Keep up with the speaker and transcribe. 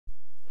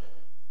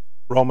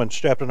Romans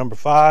chapter number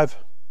 5.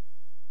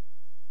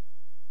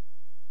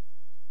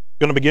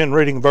 Going to begin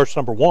reading verse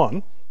number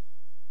 1.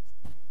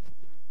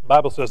 The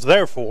Bible says,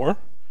 "Therefore,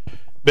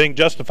 being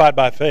justified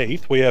by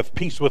faith, we have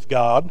peace with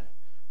God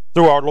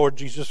through our Lord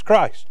Jesus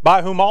Christ,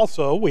 by whom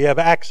also we have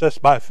access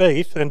by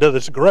faith into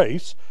this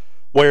grace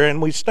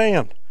wherein we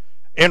stand,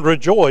 and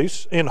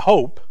rejoice in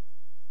hope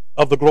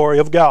of the glory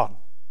of God.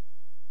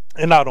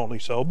 And not only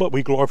so, but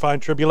we glorify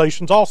in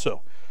tribulations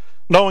also,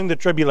 knowing that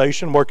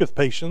tribulation worketh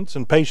patience,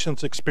 and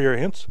patience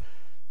experience,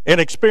 and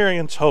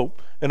experience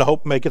hope, and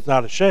hope maketh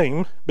not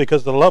ashamed,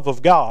 because the love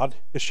of God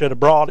is shed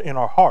abroad in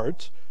our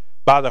hearts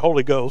by the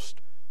Holy Ghost,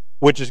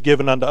 which is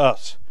given unto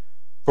us.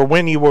 For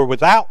when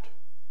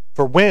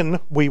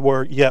we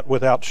were yet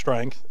without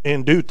strength,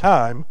 in due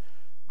time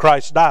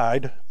Christ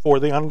died for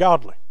the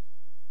ungodly."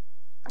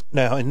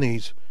 Now, in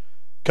these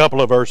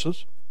couple of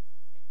verses,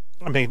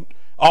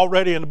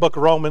 already in the book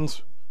of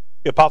Romans,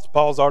 the Apostle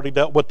Paul's already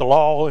dealt with the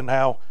law and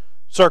how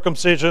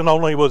circumcision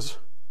only was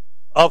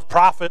of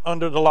profit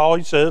under the law.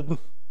 He said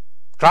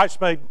Christ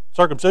made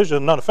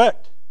circumcision none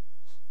effect.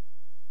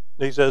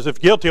 He says if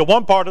you're guilty of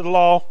one part of the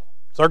law,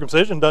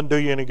 circumcision doesn't do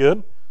you any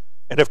good.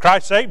 And if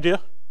Christ saved you,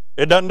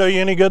 it doesn't do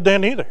you any good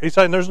then either. He's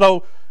saying there's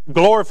no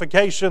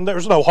glorification,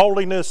 there's no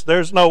holiness,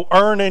 there's no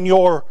earning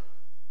your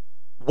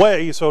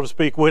way, so to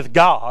speak, with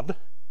God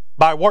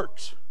by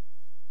works.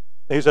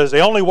 He says the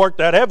only work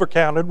that ever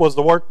counted was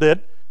the work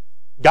that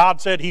God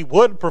said he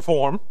would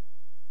perform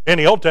in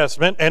the Old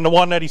Testament, and the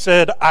one that he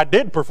said I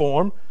did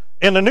perform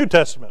in the New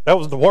Testament. That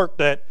was the work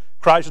that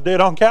Christ did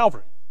on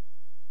Calvary.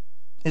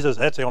 He says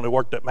that's the only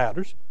work that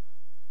matters.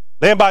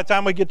 Then by the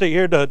time we get to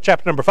here to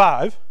chapter number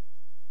 5,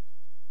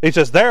 he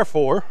says,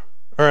 therefore,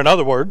 or in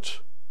other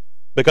words,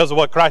 because of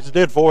what Christ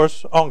did for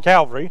us on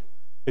Calvary,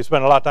 he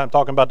spent a lot of time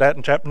talking about that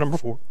in chapter number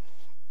 4.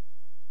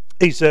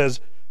 He says,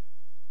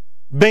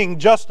 being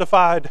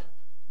justified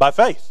by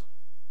faith.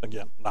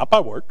 Again, not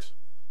by works.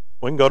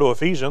 We can go to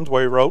Ephesians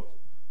where he wrote,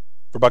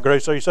 for by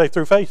grace are you saved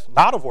through faith,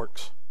 not of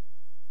works.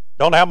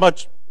 Don't know how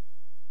much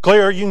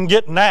clearer you can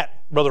get in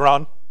that, Brother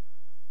Ron.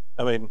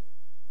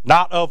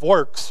 Not of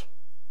works.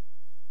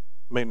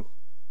 Don't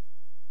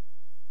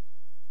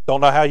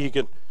know how you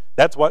can,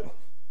 that's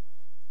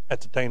a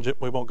tangent,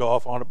 we won't go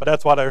off on it, but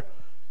that's why they're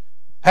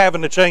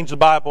having to change the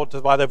Bible.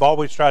 That's why they've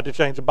always tried to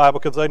change the Bible,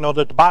 because they know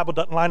that the Bible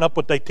doesn't line up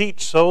what they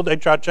teach, so they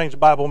try to change the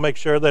Bible and make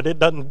sure that it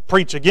doesn't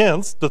preach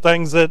against the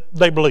things that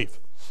they believe.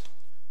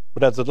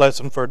 But that's a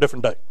lesson for a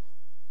different day.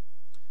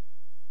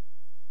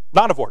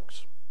 Not of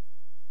works.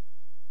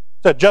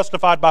 It said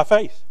justified by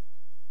faith.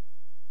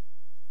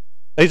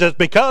 He says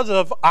because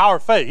of our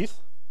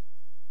faith,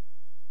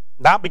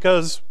 not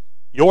because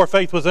your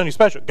faith was any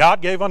special.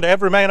 God gave unto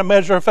every man a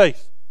measure of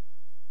faith.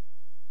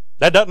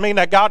 That doesn't mean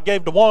that God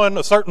gave to one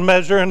a certain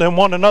measure and then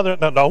one another.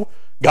 No.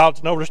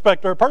 God's no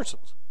respecter of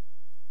persons.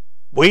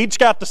 We each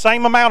got the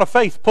same amount of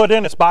faith put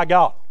in us by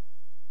God.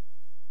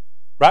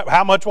 Right?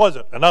 How much was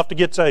it? Enough to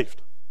get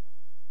saved.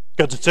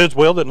 Because it's his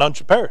will that none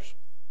should perish.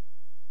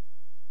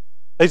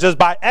 He says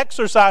by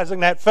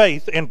exercising that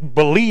faith and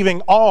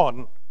believing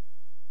on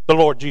the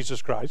Lord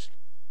Jesus Christ.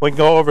 We can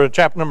go over to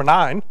chapter number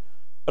 9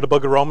 of the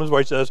book of Romans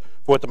where he says,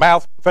 for with the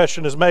mouth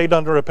confession is made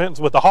unto repentance,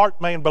 with the heart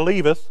man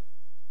believeth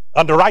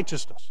unto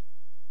righteousness.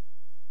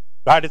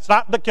 Right? It's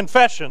not the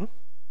confession,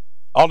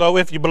 although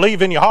if you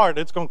believe in your heart,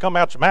 it's going to come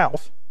out your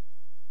mouth.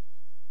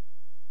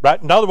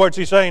 Right? In other words,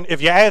 he's saying,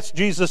 if you ask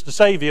Jesus to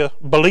save you,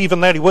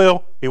 believing that he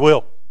will, he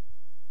will.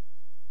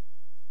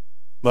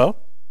 Well,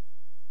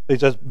 he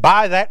says,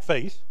 by that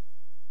faith,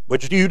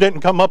 which you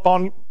didn't come up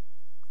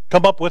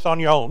with on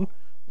your own,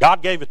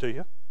 God gave it to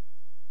you.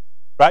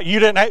 Right? You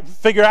didn't have to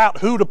figure out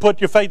who to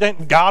put your faith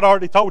in. God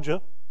already told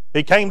you.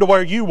 He came to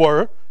where you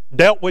were,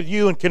 dealt with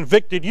you, and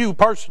convicted you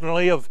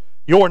personally of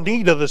your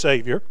need of the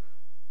Savior.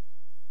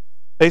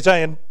 He's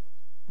saying,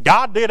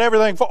 God did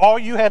everything for all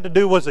you had to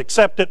do was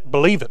accept it,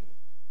 believe it.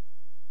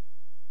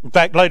 In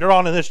fact, later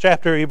on in this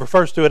chapter, he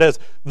refers to it as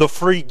the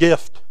free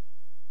gift.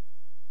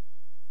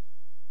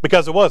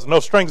 Because it was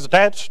no strings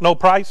attached, no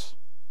price,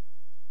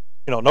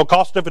 no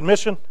cost of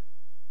admission.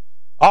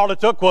 All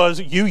it took was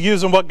you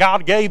using what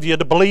God gave you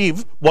to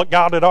believe what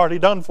God had already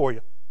done for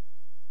you.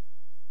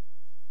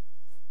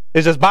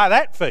 It says, by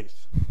that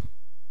faith,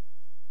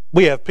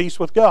 we have peace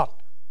with God.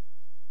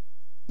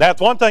 Now,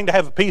 it's one thing to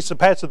have a peace that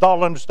passeth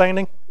all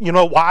understanding. You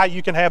know why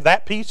you can have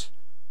that peace?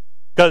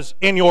 Because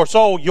in your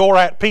soul, you're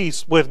at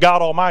peace with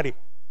God Almighty.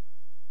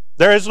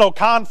 There is no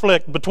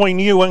conflict between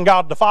you and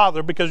God the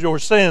Father because your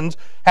sins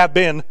have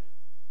been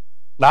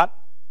not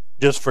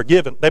just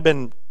forgiven. They've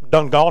been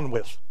done gone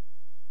with.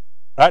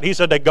 Right? He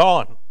said they're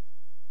gone.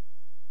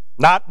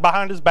 Not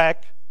behind his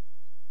back.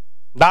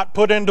 Not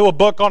put into a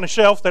book on a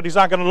shelf that he's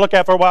not going to look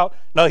at for a while.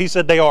 No, he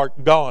said they are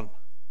gone.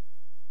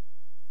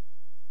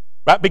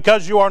 Right?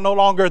 Because you are no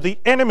longer the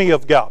enemy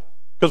of God.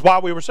 Because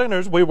while we were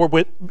sinners, we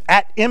were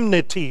at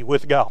enmity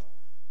with God.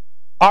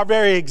 Our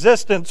very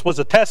existence was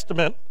a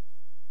testament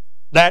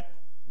that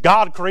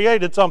God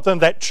created something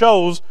that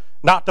chose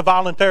not to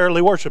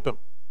voluntarily worship him.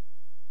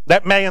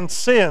 That man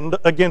sinned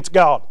against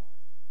God.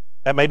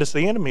 That made us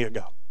the enemy of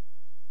God.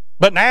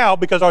 But now,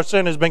 because our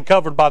sin has been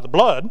covered by the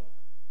blood,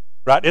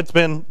 right, it's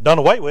been done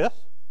away with,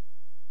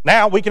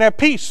 now we can have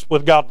peace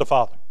with God the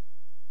Father.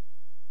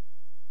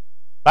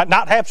 Right?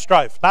 Not have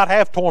strife, not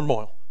have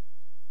turmoil.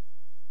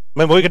 I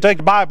mean, we can take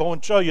the Bible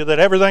and show you that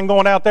everything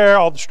going out there,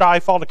 all the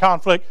strife, all the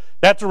conflict,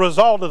 that's a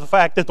result of the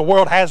fact that the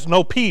world has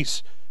no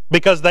peace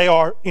because they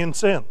are in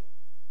sin.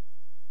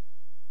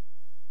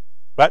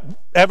 Right?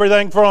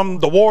 Everything from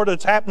the war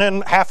that's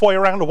happening halfway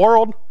around the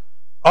world,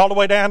 all the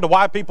way down to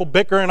why people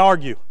bicker and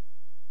argue.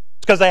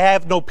 It's because they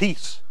have no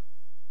peace.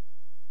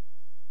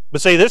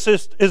 But see, this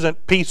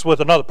isn't peace with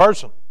another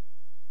person.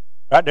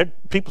 Right? There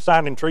are people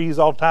signing trees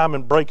all the time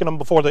and breaking them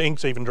before the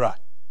ink's even dry.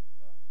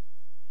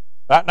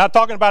 Right? Not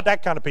talking about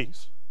that kind of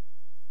peace.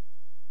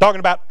 Talking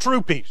about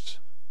true peace.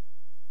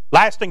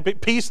 Lasting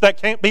peace that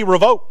can't be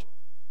revoked.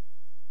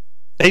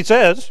 He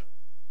says,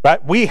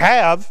 right, we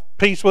have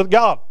peace with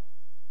God.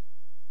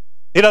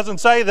 He doesn't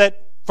say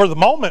that for the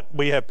moment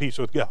we have peace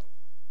with God.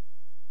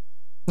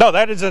 No,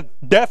 that is a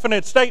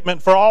definite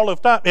statement for all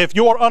of time. If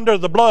you're under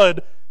the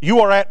blood, you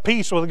are at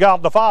peace with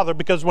God the Father,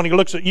 because when he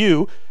looks at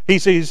you, he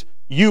sees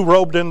you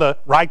robed in the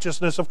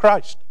righteousness of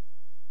Christ.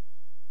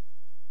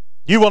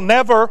 You will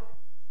never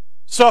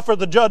suffer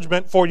the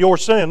judgment for your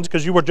sins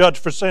because you were judged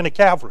for sin at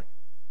Calvary.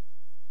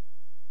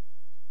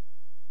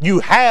 You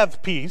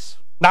have peace,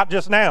 not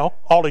just now,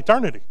 all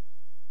eternity.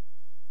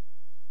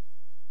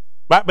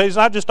 Right? But he's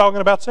not just talking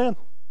about sin.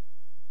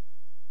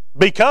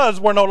 Because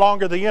we're no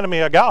longer the enemy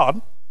of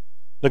God,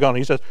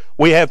 he says,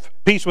 we have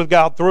peace with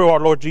God through our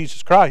Lord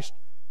Jesus Christ,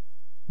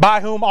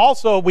 by whom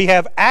also we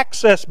have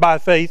access by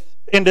faith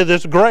into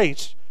this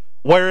grace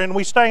wherein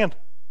we stand.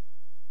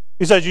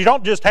 He says you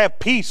don't just have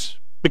peace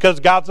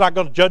because God's not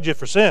going to judge you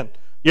for sin.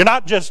 You're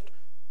not just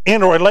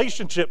in a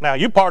relationship now.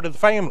 You're part of the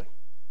family.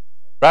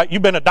 Right?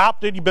 You've been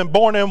adopted. You've been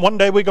born in. One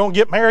day we're going to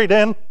get married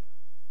in.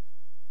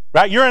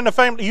 Right? You're in the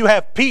family. You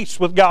have peace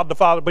with God the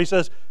Father. But he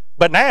says,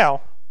 but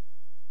now,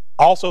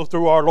 also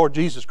through our Lord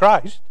Jesus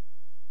Christ,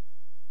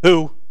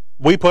 who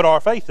we put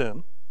our faith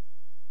in,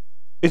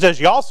 he says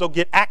you also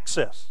get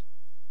access.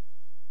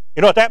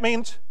 You know what that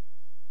means?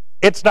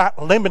 It's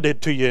not limited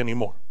to you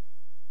anymore.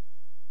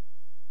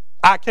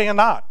 I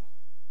cannot.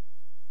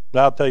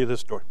 Now I'll tell you this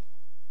story.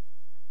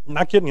 I'm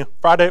not kidding you.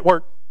 Friday at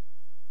work,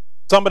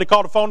 somebody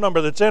called a phone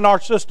number that's in our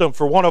system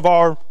for one of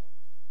our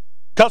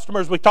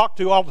customers we talk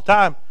to all the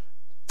time.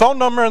 Phone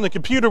number in the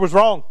computer was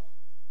wrong.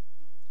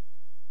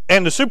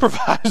 And the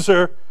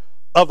supervisor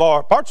of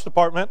our parts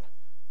department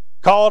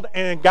called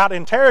and got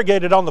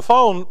interrogated on the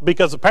phone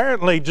because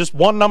apparently just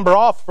one number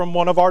off from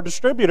one of our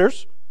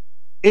distributors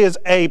is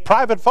a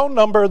private phone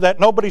number that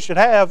nobody should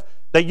have,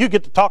 that you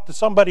get to talk to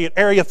somebody at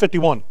Area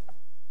 51.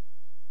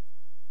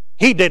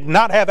 He did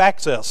not have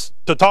access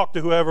to talk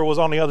to whoever was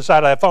on the other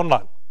side of that phone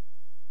line.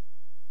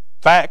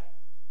 In fact,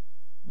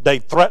 they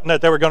threatened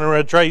that they were going to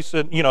retrace,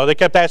 and they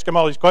kept asking him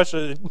all these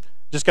questions.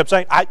 Just kept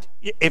saying,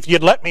 if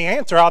you'd let me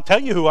answer, I'll tell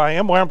you who I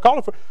am, where I'm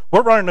calling from.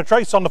 We're running a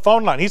trace on the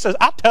phone line. He says,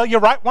 I'll tell you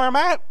right where I'm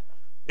at.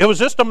 It was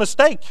just a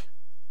mistake.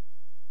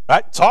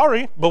 Right?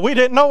 Sorry, but we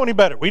didn't know any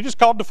better. We just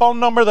called the phone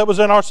number that was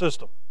in our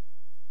system.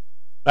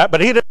 Right?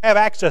 But he didn't have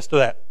access to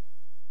that.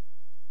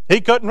 He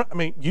couldn't,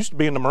 used to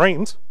be in the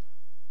Marines.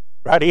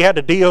 Right? He had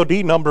a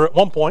DOD number at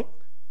one point.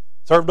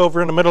 Served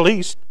over in the Middle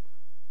East.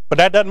 But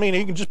that doesn't mean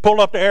he can just pull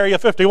up to Area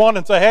 51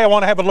 and say, hey, I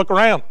want to have a look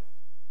around.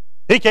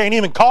 He can't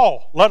even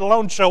call, let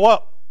alone show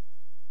up.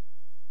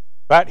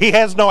 Right? He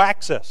has no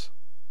access.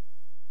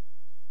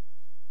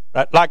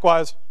 Right?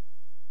 Likewise,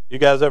 you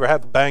guys ever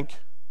have a bank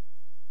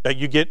that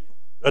you get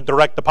a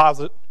direct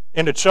deposit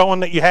and it's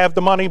showing that you have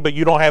the money but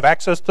you don't have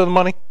access to the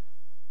money?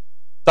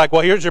 It's like,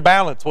 well, here's your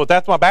balance. Well, if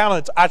that's my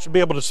balance, I should be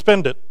able to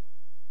spend it.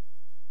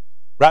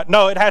 Right?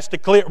 No, it has to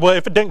clear. Well,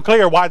 if it didn't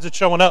clear, why is it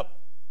showing up?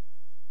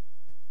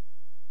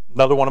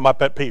 Another one of my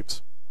pet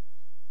peeves.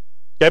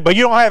 Okay, but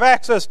you don't have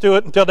access to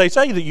it until they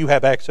say that you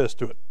have access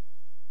to it.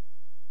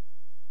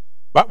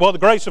 Right? Well, the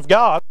grace of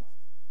God,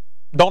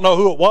 don't know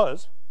who it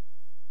was,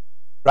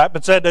 right?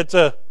 But said it's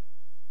you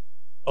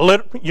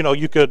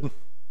could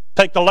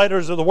take the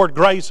letters of the word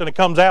grace and it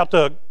comes out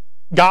to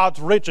God's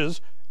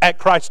riches at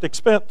Christ's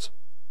expense.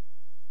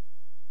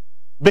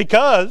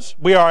 Because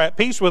we are at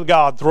peace with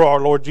God through our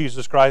Lord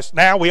Jesus Christ,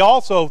 now we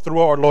also, through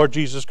our Lord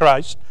Jesus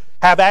Christ,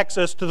 have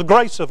access to the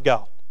grace of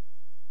God.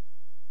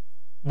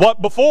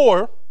 What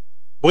before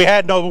we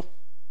had no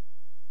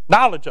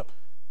knowledge of.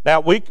 Now,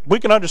 we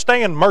can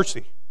understand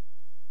mercy.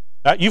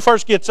 Now, you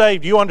first get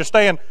saved, you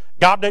understand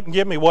God didn't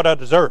give me what I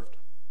deserved.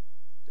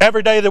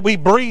 Every day that we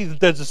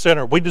breathed as a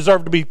sinner, we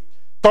deserve to be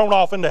thrown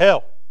off into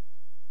hell.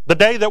 The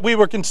day that we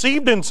were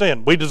conceived in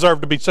sin, we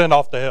deserve to be sent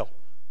off to hell.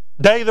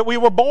 The day that we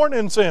were born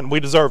in sin, we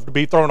deserve to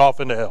be thrown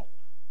off into hell.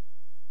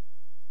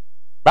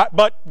 Right?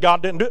 But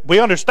God didn't do it. We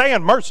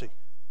understand mercy.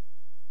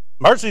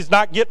 Mercy is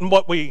not getting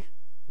what we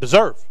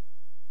deserve.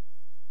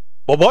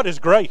 But what is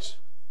grace?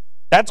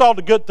 That's all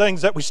the good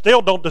things that we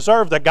still don't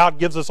deserve that God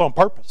gives us on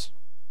purpose.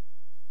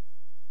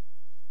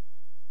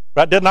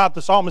 Right? Did not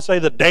the psalmist say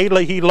that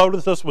daily he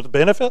loadeth us with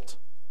benefits?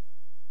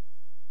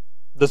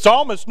 The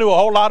psalmist knew a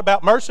whole lot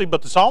about mercy,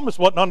 but the psalmist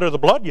wasn't under the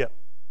blood yet.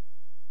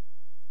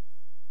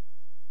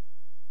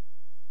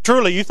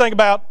 Truly, you think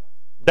about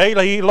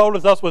daily he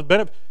loadeth us with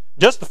benefit.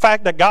 Just the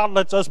fact that God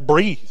lets us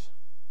breathe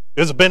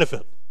is a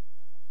benefit.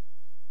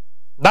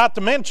 Not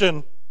to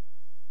mention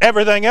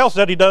everything else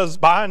that he does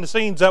behind the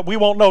scenes that we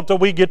won't know until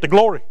we get to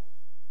glory.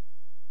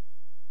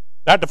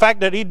 Not the fact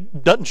that he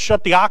doesn't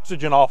shut the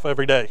oxygen off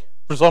every day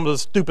for some of the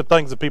stupid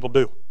things that people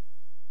do.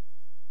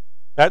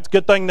 That's a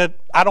good thing that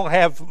I don't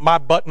have my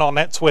button on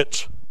that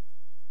switch.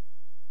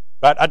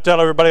 Right? I tell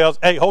everybody else,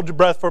 hey, hold your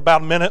breath for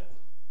about a minute.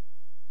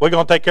 We're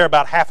going to take care of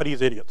about half of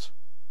these idiots.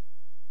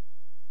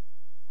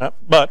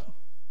 But,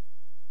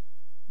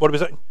 what do we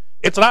say?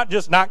 It's not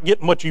just not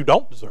getting what you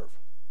don't deserve.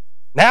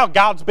 Now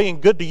God's being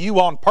good to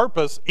you on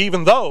purpose,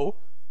 even though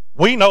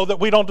we know that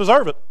we don't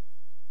deserve it.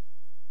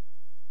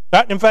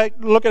 Right? In fact,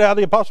 look at how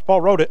the Apostle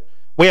Paul wrote it.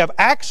 We have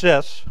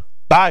access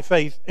by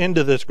faith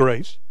into this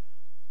grace,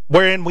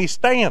 wherein we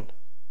stand.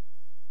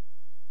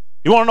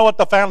 You want to know what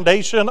the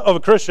foundation of a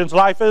Christian's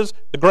life is?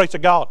 The grace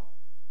of God.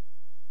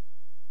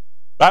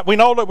 Right? We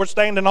know that we're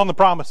standing on the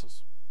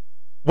promises.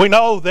 We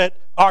know that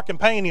our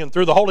companion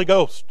through the Holy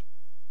Ghost,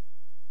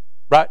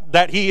 right,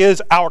 that he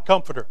is our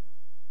comforter.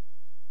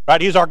 Right?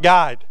 He's our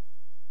guide.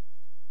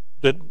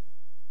 The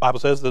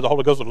Bible says that the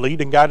Holy Ghost will lead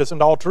and guide us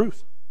into all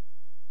truth.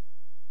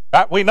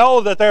 Right? We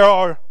know that there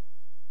are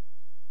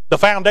the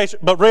foundation,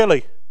 but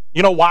really,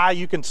 you know why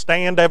you can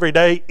stand every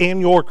day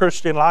in your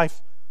Christian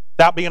life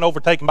without being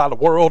overtaken by the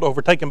world,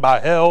 overtaken by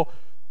hell,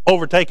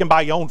 overtaken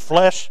by your own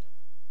flesh?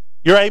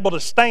 You're able to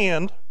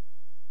stand.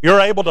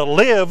 You're able to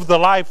live the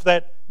life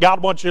that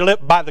God wants you to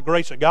live by the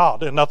grace of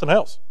God and nothing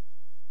else.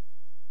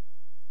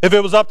 If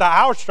it was up to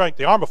our strength,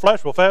 the arm of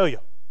flesh will fail you.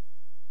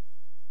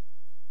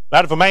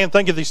 That if a man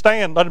thinketh he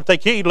stand, let him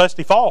take heed lest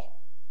he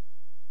fall.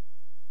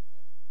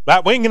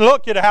 Right? We can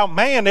look at how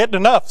man isn't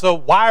enough, so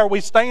why are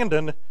we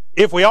standing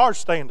if we are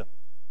standing?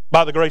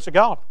 By the grace of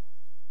God.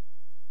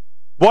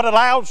 What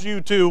allows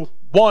you to,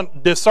 one,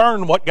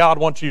 discern what God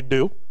wants you to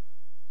do,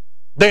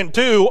 then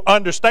two,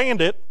 understand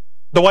it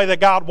the way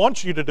that God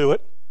wants you to do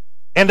it,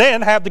 and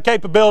then have the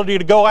capability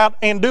to go out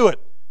and do it.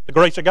 The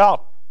grace of God.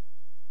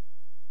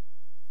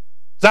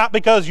 It's not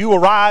because you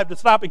arrived.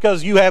 It's not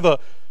because you have a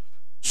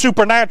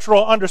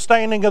supernatural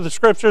understanding of the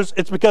Scriptures.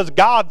 It's because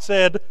God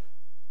said,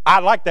 I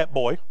like that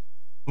boy.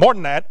 More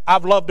than that,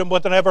 I've loved him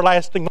with an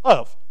everlasting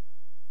love.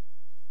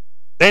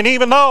 And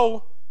even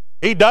though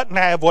he doesn't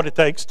have what it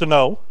takes to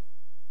know,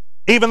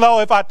 even though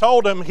if I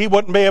told him, he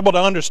wouldn't be able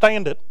to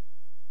understand it.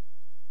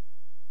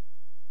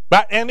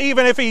 But, and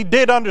even if he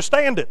did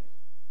understand it,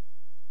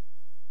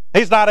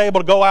 he's not able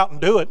to go out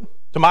and do it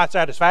to my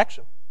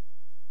satisfaction.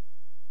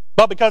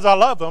 But because I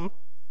love him,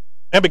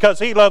 and because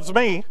he loves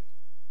me,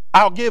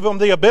 I'll give him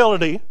the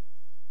ability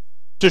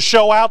to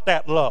show out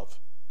that love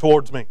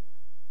towards me.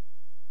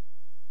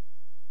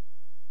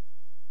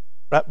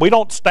 Right? We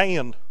don't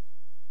stand,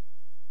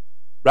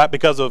 right,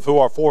 because of who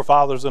our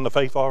forefathers in the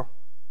faith are.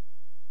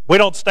 We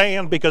don't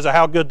stand because of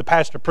how good the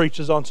pastor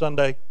preaches on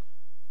Sunday.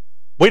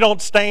 We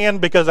don't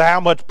stand because of how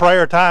much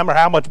prayer time or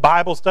how much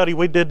Bible study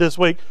we did this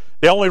week.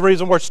 The only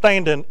reason we're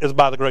standing is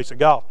by the grace of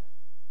God.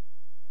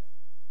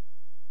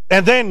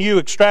 And then you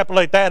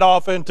extrapolate that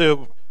off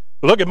into,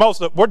 look at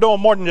most of it, we're doing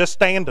more than just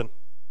standing.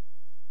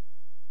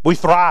 We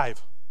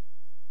thrive.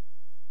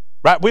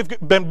 Right? We've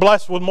been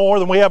blessed with more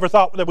than we ever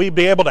thought that we'd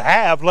be able to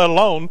have, let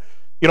alone,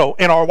 you know,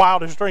 in our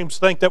wildest dreams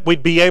think that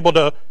we'd be able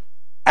to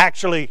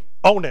actually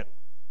own it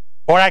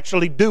or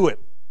actually do it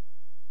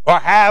or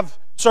have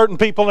certain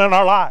people in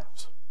our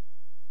lives.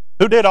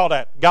 Who did all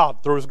that?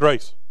 God, through His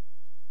grace.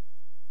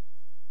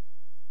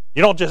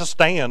 You don't just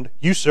stand,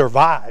 you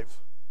survive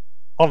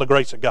on the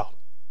grace of God.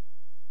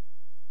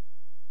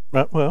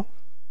 Right? Well,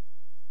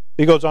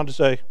 he goes on to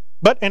say,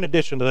 but in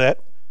addition to that,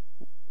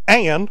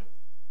 and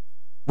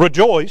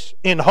rejoice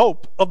in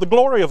hope of the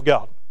glory of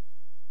God.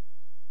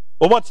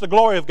 Well, what's the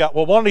glory of God?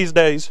 Well, one of these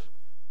days,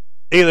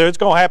 either it's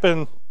going to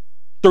happen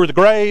through the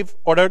grave,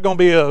 or there's going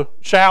to be a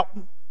shout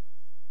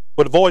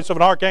with the voice of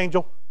an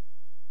archangel.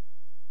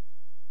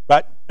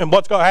 Right? And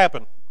what's going to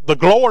happen? The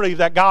glory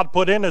that God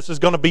put in us is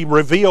going to be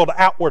revealed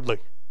outwardly.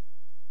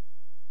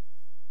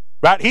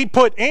 Right? He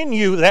put in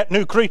you that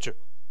new creature.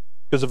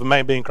 Because of a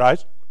man being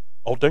Christ,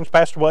 old things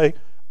passed away,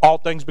 all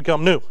things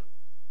become new.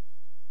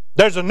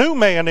 There's a new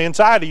man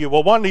inside of you.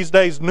 Well, one of these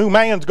days, new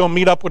man's going to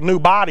meet up with new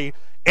body,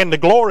 and the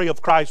glory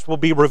of Christ will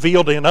be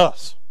revealed in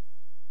us.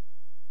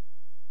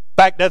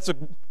 In fact, that's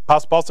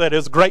Apostle Paul said,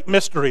 it's a great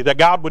mystery that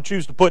God would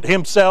choose to put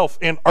Himself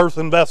in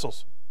earthen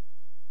vessels.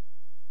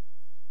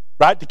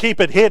 Right? To keep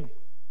it hidden,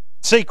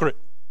 secret.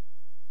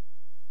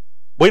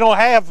 We don't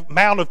have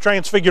Mount of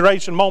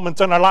Transfiguration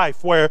moments in our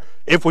life where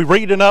if we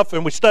read enough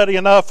and we study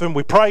enough and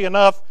we pray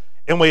enough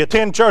and we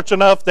attend church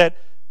enough that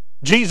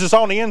Jesus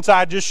on the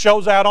inside just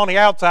shows out on the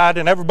outside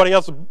and everybody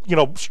else, you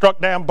know,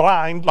 struck down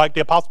blind like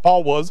the Apostle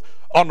Paul was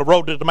on the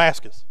road to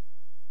Damascus.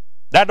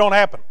 That don't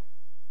happen.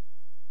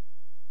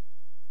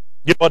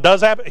 You know what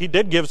does happen? He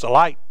did give us a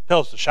light, tell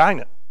us to shine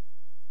it.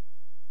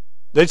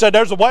 They said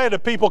there's a way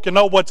that people can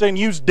know what's in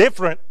you's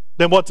different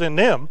than what's in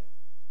them.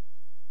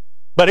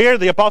 But here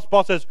the Apostle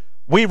Paul says,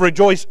 we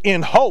rejoice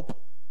in hope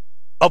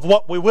of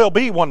what we will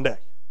be one day.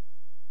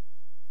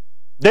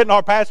 Didn't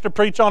our pastor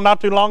preach on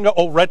not too long ago,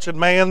 "Oh, wretched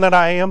man that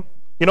I am"?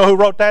 You know who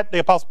wrote that? The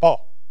Apostle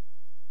Paul.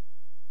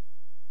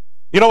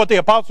 You know what the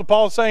Apostle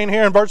Paul is saying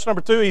here in verse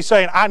number 2? He's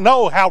saying, I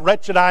know how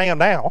wretched I am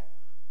now.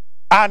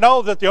 I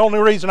know that the only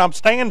reason I'm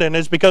standing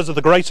is because of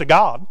the grace of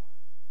God.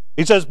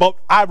 He says, but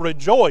I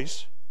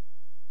rejoice.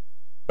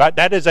 Right?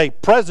 That is a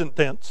present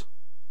tense.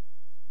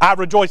 I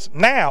rejoice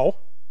now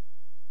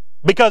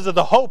because of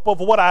the hope of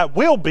what I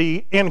will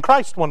be in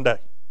Christ one day.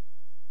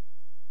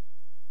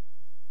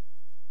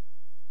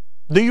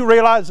 Do you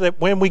realize that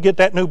when we get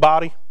that new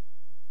body,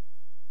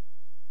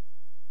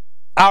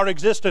 our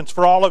existence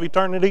for all of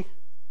eternity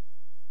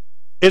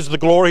is the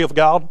glory of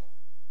God?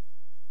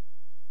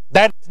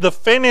 That's the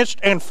finished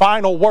and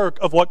final work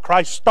of what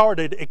Christ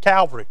started at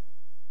Calvary.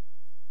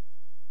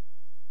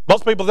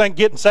 Most people think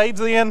getting saved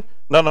is the end.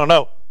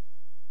 No.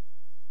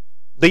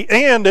 The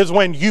end is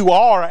when you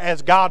are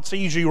as God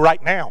sees you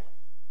right now.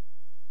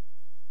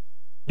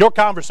 Your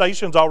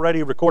conversation's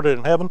already recorded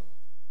in heaven.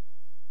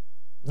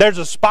 There's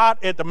a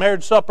spot at the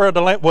marriage supper of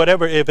the Lamb,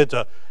 whatever, if it's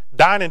a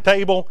dining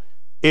table,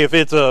 if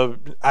it's a,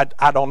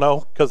 I don't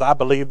know, because I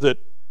believe that,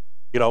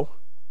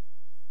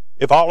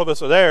 if all of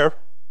us are there,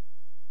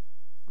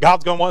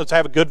 God's going to want us to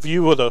have a good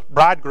view of the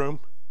bridegroom.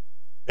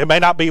 It may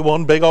not be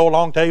one big old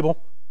long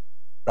table,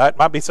 right? It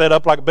might be set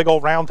up like a big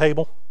old round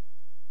table,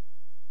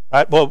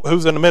 right? Well,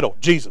 who's in the middle?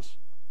 Jesus.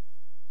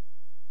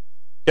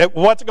 Okay,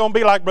 what's it going to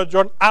be like, Brother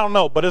Jordan? I don't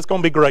know, but it's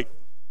going to be great.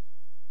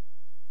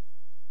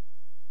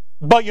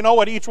 But you know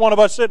what each one of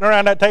us sitting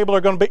around that table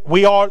are going to be?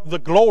 We are the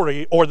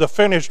glory or the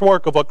finished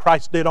work of what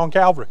Christ did on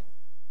Calvary.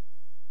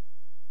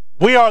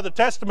 We are the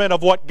testament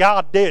of what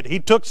God did.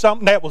 He took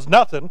something that was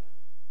nothing,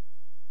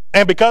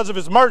 and because of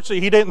His mercy,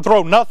 He didn't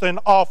throw nothing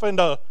off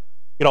into,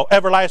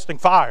 everlasting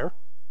fire.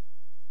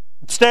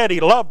 Instead, He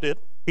loved it.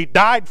 He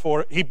died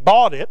for it. He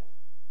bought it,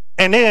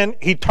 and then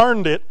He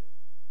turned it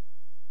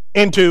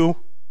into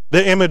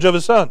the image of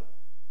His Son.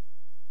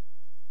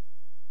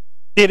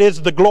 It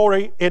is the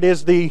glory. It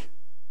is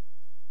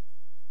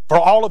for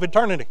all of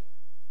eternity.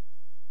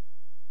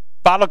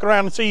 If I look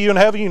around and see you in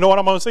heaven, you know what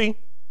I'm going to see?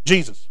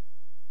 Jesus.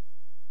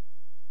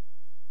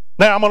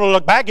 Now I'm going to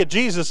look back at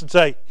Jesus and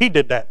say, He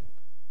did that.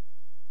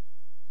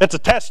 It's a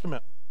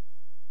testament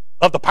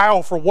of the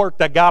powerful work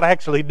that God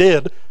actually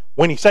did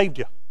when He saved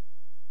you.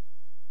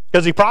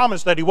 Because He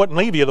promised that He wouldn't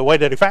leave you the way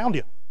that He found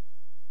you.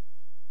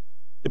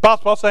 The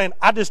Apostle Paul is saying,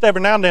 I just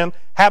every now and then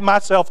have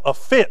myself a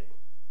fit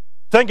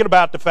thinking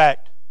about the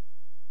fact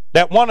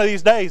that one of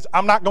these days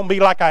I'm not going to be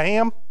like I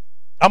am.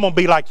 I'm going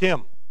to be like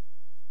Him.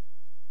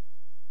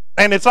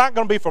 And it's not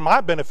going to be for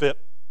my benefit,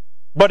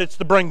 but it's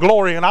to bring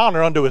glory and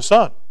honor unto His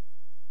Son.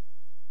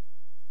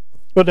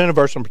 But then in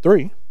verse number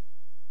 3,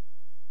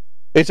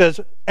 he says,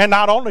 and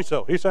not only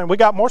so, he's saying we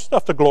got more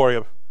stuff to glory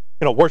of,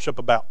 worship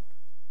about,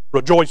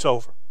 rejoice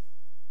over.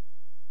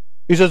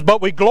 He says,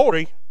 but we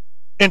glory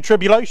in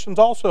tribulations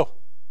also.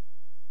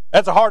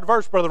 That's a hard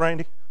verse, Brother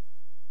Randy.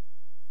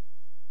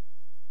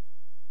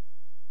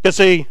 You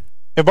see,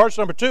 in verse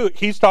number 2,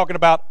 he's talking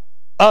about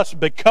us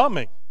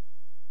becoming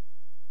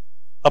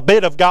a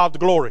bit of God's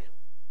glory.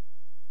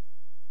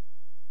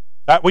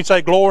 Right? We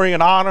say glory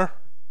and honor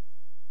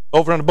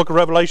over in the book of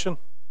Revelation.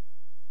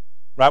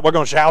 Right? We're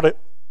going to shout it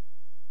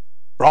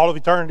for all of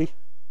eternity.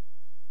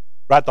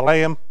 Right? The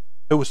Lamb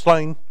who was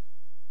slain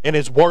and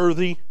is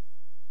worthy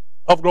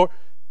of glory.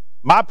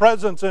 My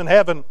presence in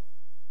heaven,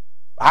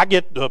 I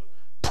get the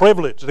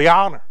privilege, the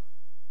honor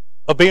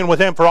of being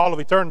with Him for all of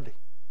eternity.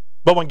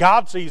 But when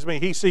God sees me,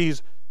 He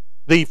sees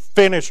the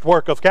finished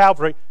work of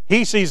Calvary.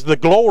 He sees the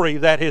glory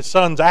that His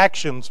Son's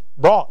actions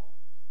brought.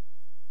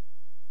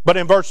 But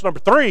in verse number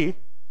 3,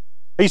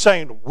 he's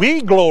saying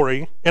we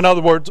glory. In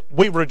other words,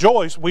 we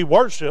rejoice, we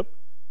worship,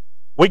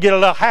 we get a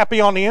little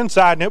happy on the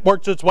inside, and it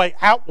works its way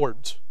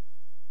outwards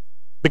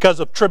because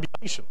of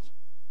tribulations.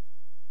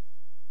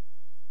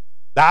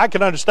 Now I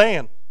can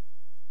understand,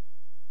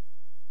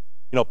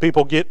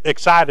 people get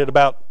excited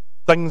about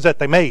things that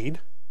they made,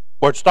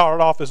 where it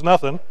started off as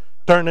nothing,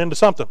 turned into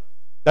something.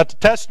 That's a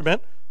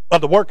testament of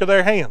the work of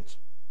their hands.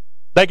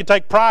 They can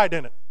take pride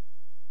in it.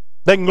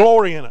 They can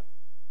glory in it.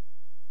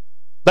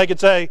 They could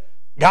say,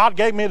 God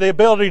gave me the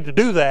ability to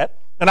do that,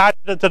 and I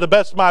did it to the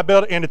best of my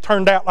ability, and it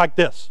turned out like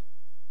this.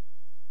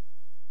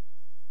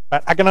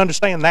 Right? I can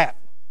understand that.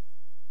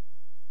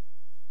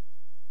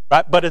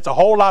 Right? But it's a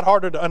whole lot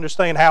harder to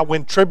understand how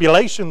when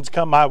tribulations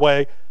come my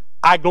way,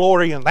 I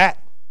glory in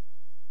that.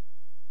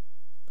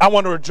 I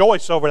want to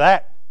rejoice over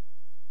that.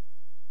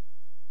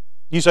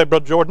 You say,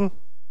 Brother Jordan,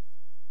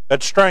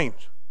 that's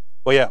strange.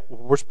 Well, yeah,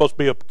 we're supposed to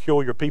be a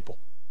peculiar people.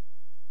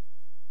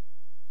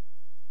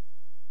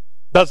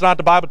 Does not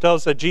the Bible tell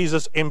us that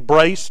Jesus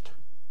embraced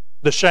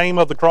the shame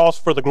of the cross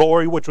for the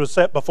glory which was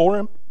set before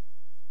Him?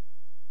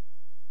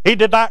 He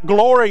did not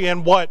glory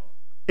in what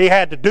He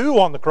had to do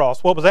on the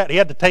cross. What was that? He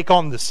had to take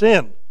on the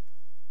sin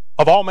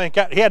of all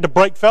mankind. He had to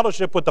break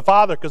fellowship with the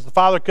Father because the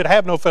Father could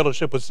have no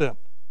fellowship with sin.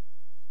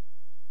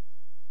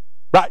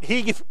 Right?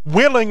 He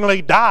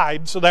willingly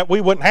died so that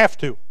we wouldn't have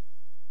to.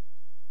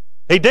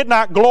 He did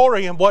not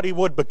glory in what he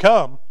would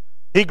become.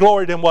 He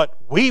gloried in what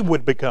we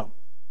would become.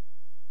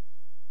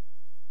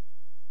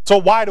 So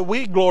why do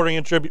we glory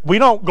in tribulation? We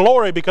don't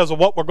glory because of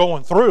what we're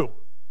going through.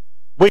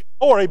 We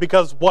glory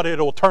because what it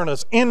will turn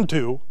us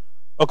into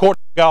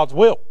according to God's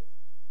will.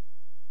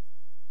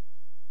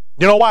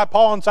 You know why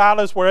Paul and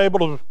Silas were able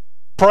to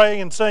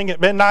pray and sing at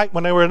midnight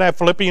when they were in that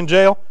Philippian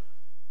jail?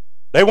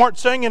 They weren't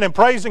singing and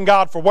praising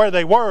God for where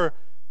they were.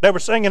 They were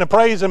singing and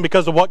praising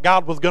because of what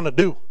God was going to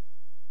do.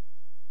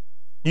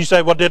 You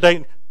say, well, did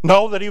they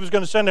know that he was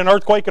going to send an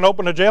earthquake and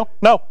open the jail?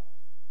 No.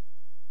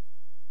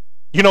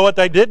 You know what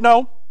they did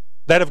know?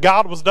 That if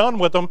God was done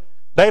with them,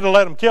 they'd have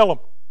let him kill them.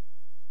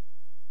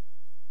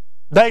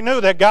 They knew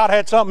that God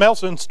had something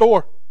else in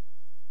store.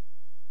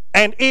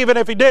 And even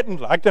if he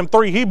didn't, like them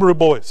 3 Hebrew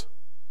boys,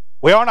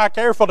 we are not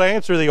careful to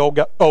answer the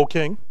old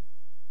king.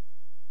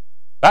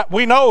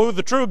 We know who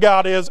the true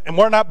God is, and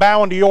we're not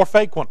bowing to your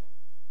fake one.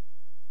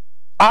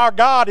 Our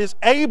God is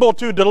able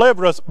to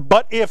deliver us,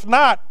 but if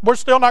not, we're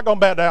still not going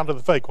to bow down to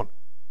the fake one.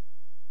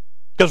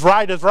 Because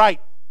right is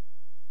right.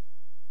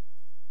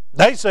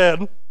 They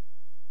said,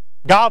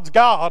 God's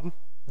God,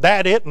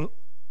 that isn't.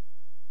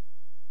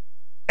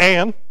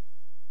 And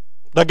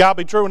let God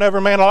be true and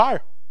every man a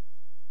liar.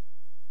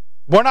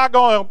 We're not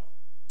going to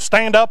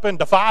stand up and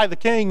defy the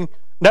king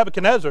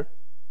Nebuchadnezzar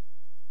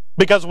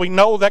because we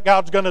know that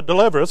God's going to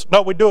deliver us.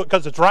 No, we do it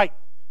because it's right.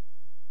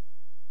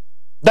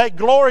 They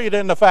gloried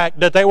in the fact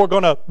that they were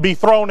going to be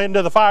thrown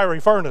into the fiery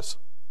furnace.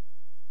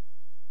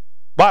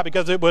 Why?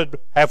 Because it would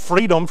have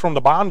freedom from the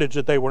bondage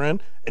that they were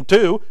in. And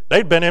 2,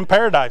 they'd been in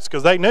paradise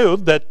because they knew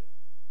that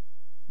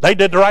they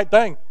did the right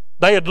thing.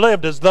 They had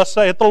lived as thus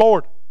saith the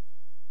Lord.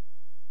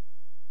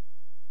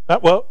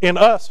 Well, in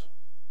us,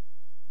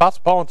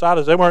 Apostle Paul and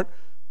Silas, they weren't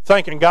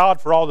thanking God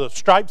for all the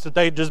stripes that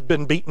they'd just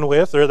been beaten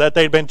with or that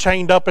they'd been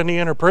chained up in the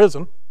inner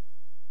prison.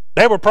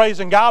 They were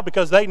praising God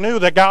because they knew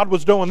that God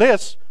was doing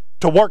this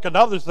to work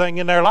another thing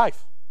in their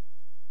life.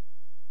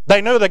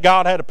 They knew that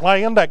God had a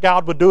plan, that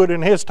God would do it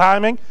in his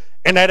timing,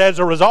 and that as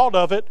a result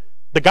of it,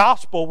 the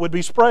gospel would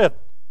be spread.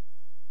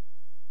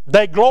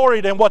 They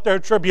gloried in what their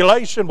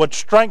tribulation would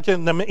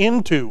strengthen them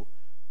into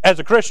as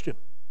a Christian.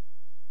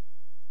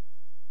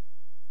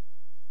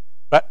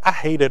 But I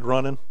hated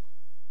running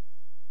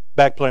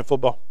back playing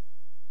football.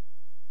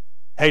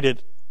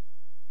 Hated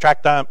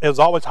track time. It was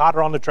always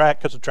hotter on the track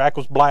because the track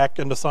was black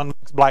and the sun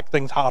makes black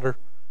things hotter.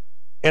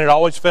 And it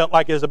always felt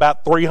like it was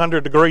about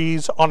 300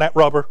 degrees on that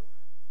rubber.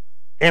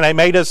 And they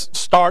made us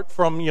start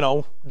from,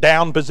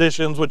 down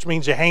positions, which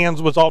means your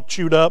hands was all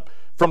chewed up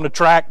from the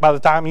track by the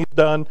time you're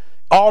done.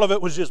 All of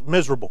it was just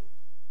miserable.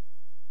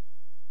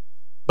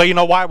 But you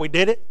know why we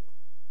did it?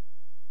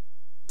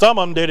 Some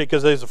of them did it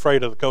because they was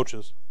afraid of the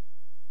coaches.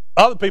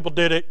 Other people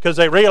did it because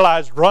they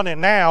realized running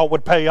now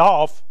would pay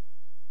off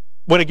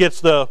when it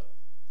gets to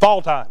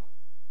fall time.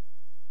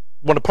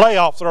 When the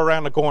playoffs are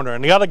around the corner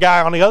and the other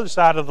guy on the other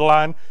side of the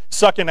line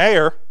sucking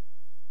air,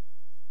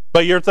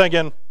 but you're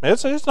thinking,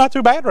 it's not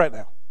too bad right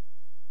now.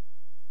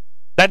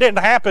 That didn't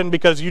happen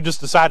because you just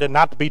decided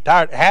not to be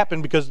tired. It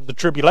happened because of the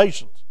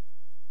tribulations.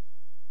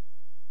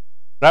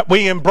 Right?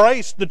 We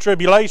embrace the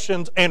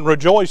tribulations and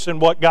rejoice in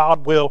what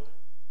God will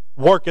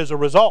work as a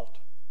result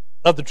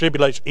of the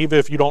tribulation, even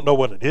if you don't know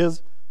what it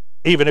is,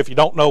 even if you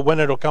don't know when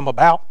it'll come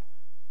about.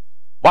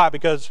 Why?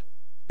 Because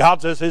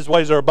God says his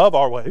ways are above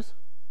our ways.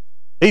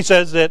 He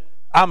says that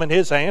I'm in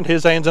his hand's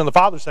in the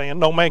Father's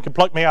hand. No man can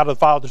pluck me out of the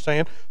Father's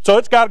hand. So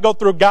it's got to go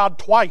through God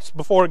twice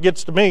before it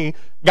gets to me.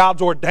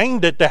 God's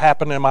ordained it to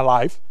happen in my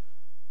life.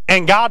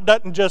 And God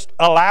doesn't just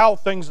allow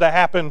things to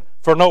happen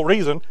for no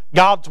reason.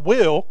 God's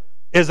will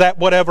is that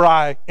whatever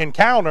I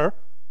encounter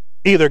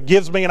either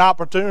gives me an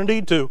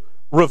opportunity to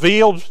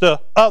reveal to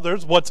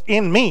others what's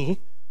in me,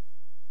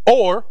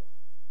 or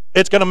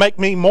it's going to make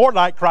me more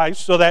like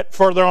Christ so that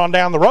further on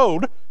down the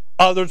road,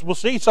 others will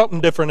see something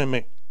different in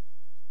me.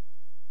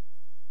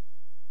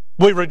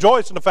 We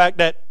rejoice in the fact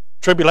that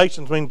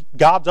tribulations mean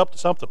God's up to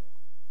something.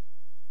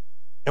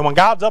 And when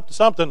God's up to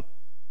something,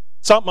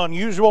 something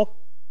unusual,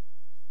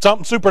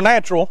 something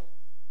supernatural,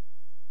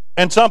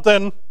 and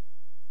something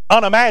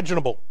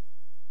unimaginable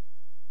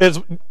is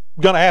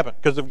going to happen.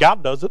 Because if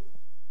God does it,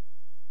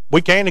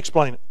 we can't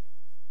explain it.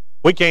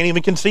 We can't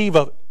even conceive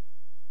of it.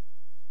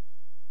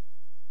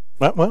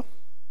 Well,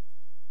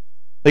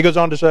 he goes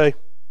on to say,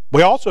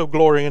 we also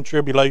glory in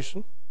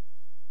tribulation.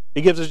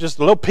 He gives us just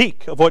a little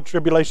peek of what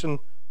tribulation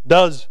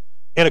does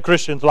in a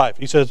Christian's life.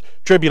 He says,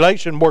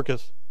 tribulation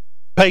worketh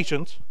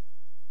patience.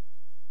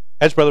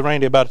 That's Brother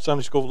Randy about a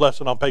Sunday school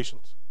lesson on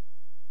patience.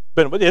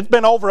 It's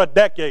been over a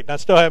decade, and I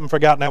still haven't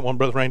forgotten that one,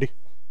 Brother Randy.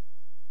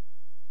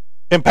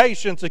 And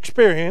patience,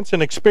 experience,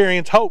 and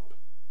experience, hope.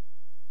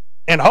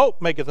 And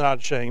hope maketh not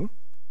ashamed,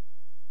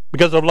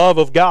 because the love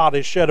of God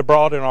is shed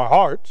abroad in our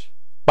hearts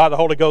by the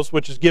Holy Ghost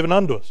which is given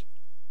unto us.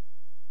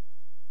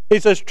 He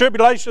says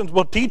tribulations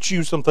will teach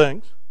you some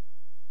things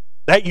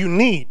that you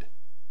need.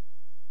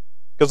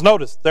 Because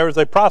notice, there is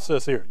a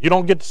process here. You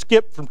don't get to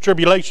skip from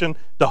tribulation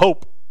to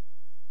hope.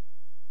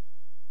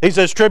 He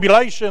says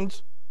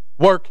tribulations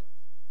work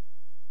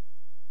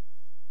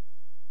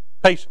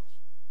patience.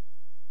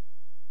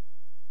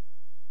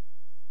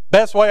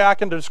 Best way I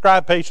can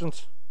describe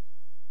patience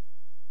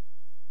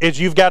is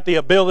you've got the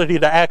ability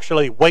to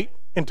actually wait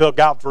until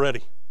God's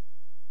ready.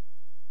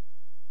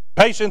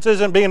 Patience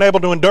isn't being able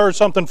to endure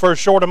something for a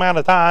short amount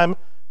of time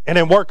and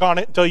then work on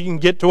it until you can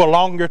get to a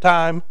longer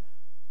time.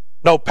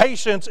 No,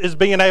 patience is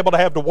being able to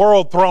have the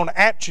world thrown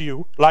at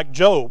you like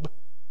Job,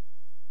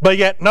 but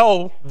yet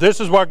no, this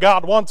is where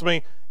God wants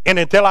me, and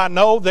until I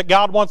know that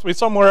God wants me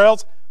somewhere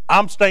else,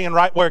 I'm staying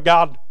right where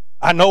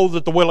I know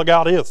that the will of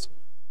God is.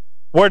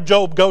 Where'd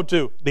Job go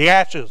to? The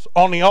ashes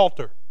on the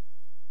altar.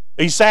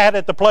 He sat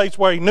at the place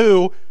where he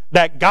knew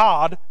that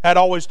God had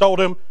always told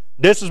him,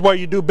 this is where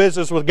you do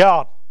business with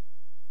God.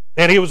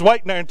 And he was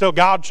waiting there until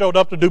God showed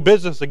up to do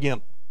business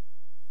again.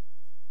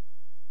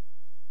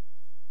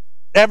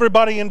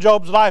 Everybody in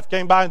Job's life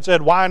came by and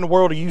said, why in the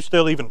world are you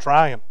still even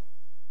trying?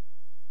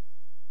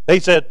 They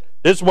said,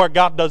 this is where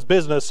God does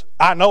business.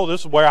 I know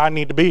this is where I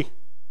need to be.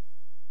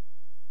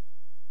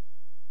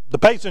 The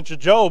patience of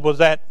Job was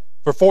that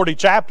for 40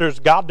 chapters,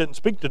 God didn't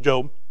speak to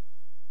Job.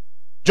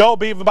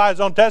 Job, even by his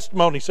own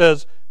testimony,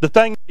 says the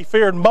thing he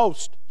feared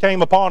most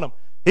came upon him.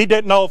 He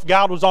didn't know if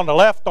God was on the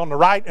left, on the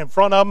right, in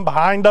front of him,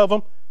 behind of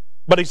him.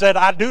 But he said,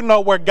 I do know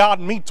where God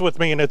meets with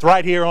me, and it's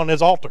right here on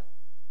his altar.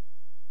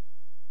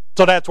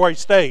 So that's where he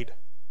stayed.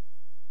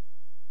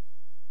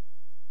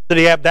 Did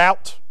he have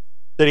doubts?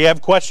 Did he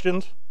have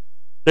questions?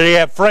 Did he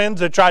have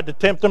friends that tried to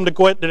tempt him to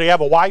quit? Did he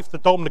have a wife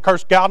that told him to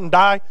curse God and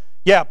die?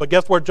 Yeah, but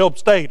guess where Job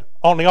stayed?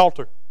 On the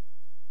altar.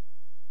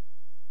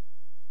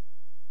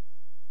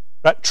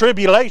 Right?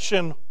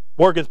 Tribulation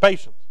worketh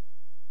patience.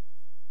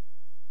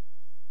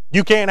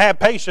 You can't have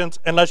patience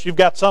unless you've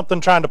got something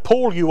trying to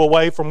pull you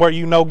away from where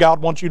you know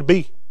God wants you to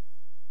be.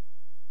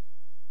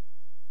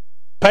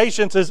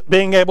 Patience is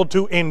being able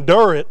to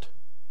endure it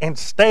and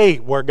stay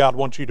where God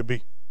wants you to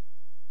be.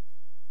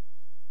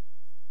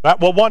 Right?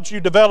 Well, once you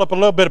develop a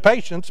little bit of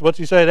patience, what's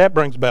he say that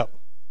brings about?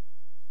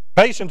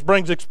 Patience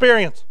brings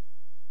experience.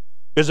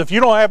 Because if you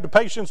don't have the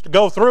patience to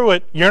go through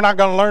it, you're not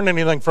going to learn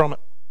anything from it.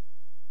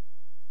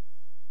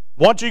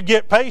 Once you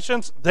get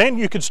patience, then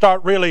you can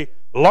start really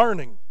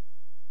learning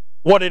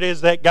what it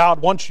is that God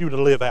wants you to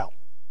live out.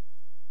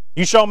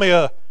 You show me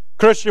a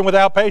Christian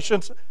without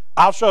patience,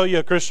 I'll show you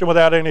a Christian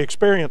without any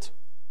experience.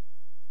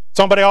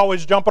 Somebody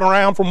always jumping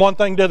around from one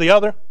thing to the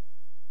other.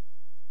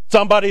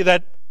 Somebody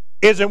that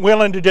isn't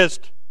willing to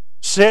just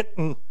sit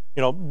and,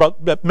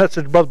 that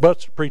message Brother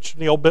Butts preached,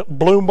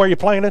 bloom where you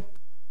planted.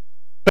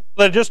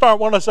 They just aren't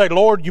willing to say,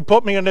 Lord, you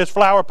put me in this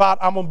flower pot,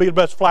 I'm going to be the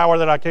best flower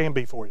that I can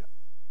be for you.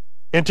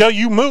 Until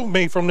you move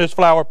me from this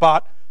flower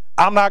pot,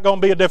 I'm not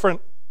going to be a different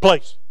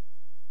place.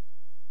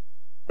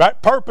 Right?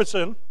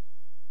 Purposing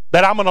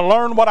that I'm going to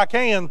learn what I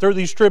can through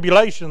these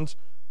tribulations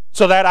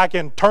so that I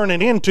can turn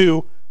it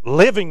into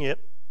living it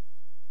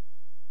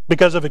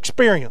because of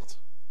experience.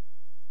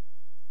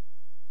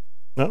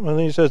 And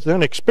he says,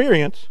 then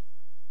experience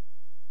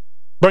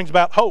brings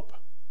about hope.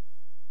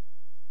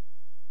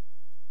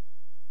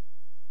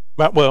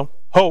 Well,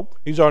 hope,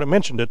 he's already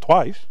mentioned it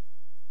twice.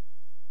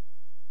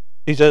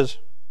 He says,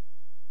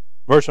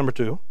 verse number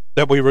 2,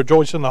 that we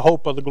rejoice in the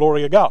hope of the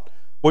glory of God.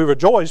 We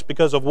rejoice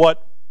because of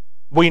what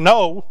we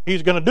know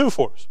he's going to do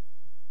for us.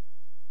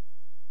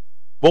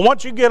 Well,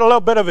 once you get a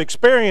little bit of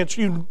experience,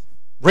 you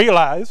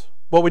realize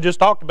what we just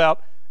talked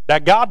about,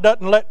 that God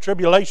doesn't let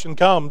tribulation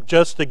come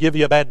just to give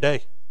you a bad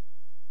day.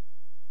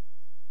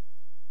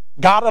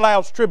 God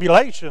allows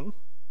tribulation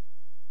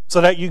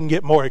so that you can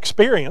get more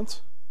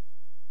experience.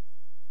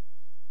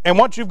 And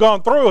once you've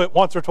gone through it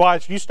once or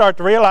twice, you start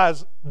to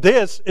realize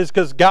this is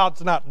because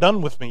God's not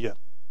done with me yet.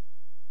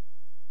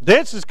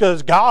 This is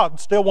because God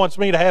still wants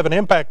me to have an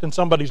impact in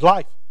somebody's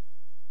life.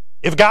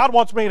 If God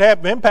wants me to have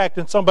an impact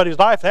in somebody's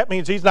life, that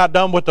means he's not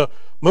done with the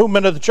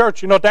movement of the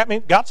church. You know what that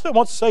means? God still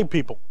wants to save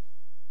people.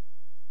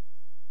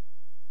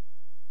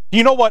 Do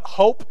you know what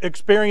hope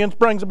experience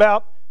brings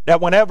about?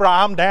 That whenever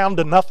I'm down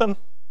to nothing,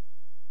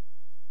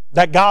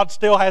 that God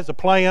still has a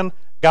plan,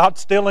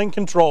 God's still in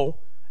control,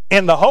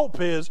 and the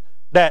hope is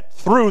that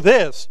through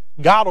this,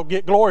 God will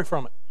get glory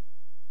from it.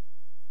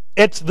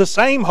 It's the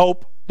same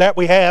hope that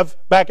we have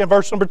back in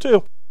verse number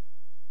 2.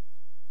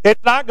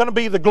 It's not going to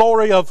be the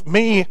glory of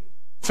me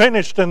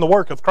finished in the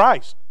work of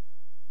Christ.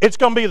 It's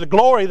going to be the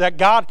glory that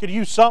God could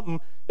use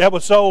something that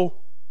was so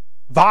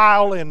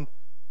vile and,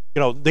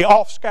 the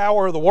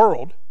offscour of the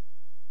world,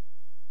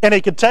 and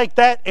he could take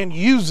that and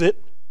use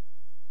it,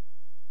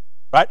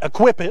 right?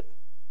 Equip it.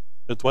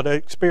 That's what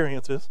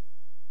experience is.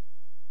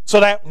 So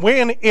that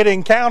when it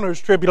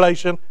encounters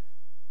tribulation,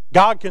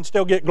 God can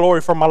still get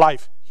glory from my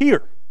life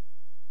here.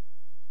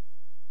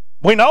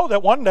 We know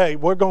that one day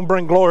we're going to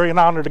bring glory and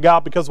honor to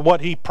God because of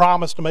what he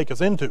promised to make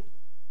us into.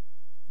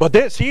 But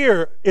this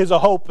here is a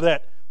hope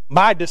that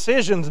my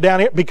decisions down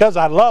here, because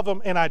I love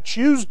him and I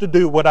choose to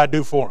do what I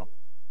do for him,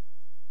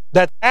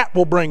 that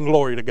will bring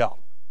glory to God.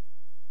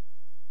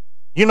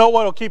 You know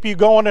what will keep you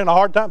going in the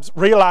hard times?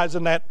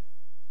 Realizing that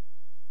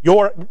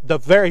the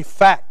very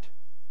fact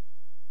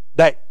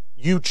that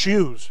you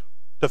choose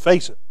to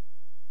face it.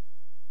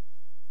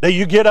 That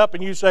you get up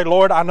and you say,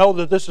 Lord, I know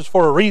that this is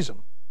for a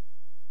reason.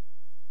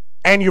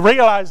 And you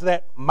realize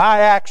that my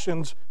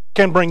actions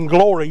can bring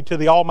glory to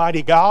the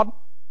Almighty God.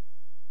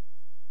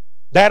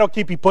 That'll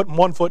keep you putting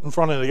one foot in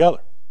front of the other.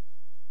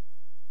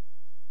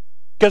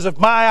 Because if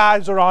my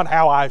eyes are on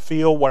how I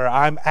feel, where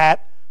I'm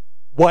at,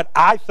 what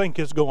I think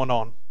is going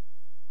on,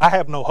 I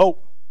have no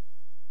hope.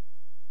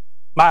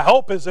 My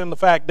hope is in the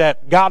fact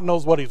that God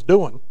knows what He's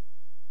doing,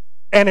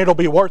 and it'll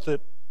be worth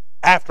it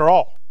after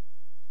all.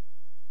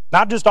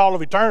 Not just all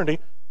of eternity,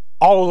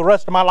 all of the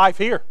rest of my life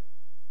here.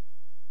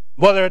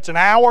 Whether it's an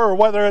hour or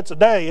whether it's a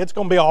day, it's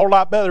going to be a whole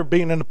lot better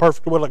being in the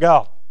perfect will of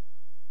God.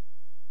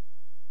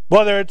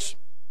 Whether it's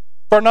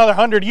for another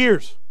 100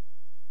 years,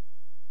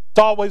 it's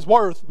always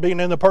worth being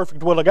in the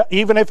perfect will of God,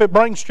 even if it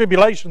brings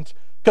tribulations,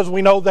 because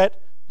we know that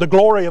the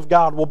glory of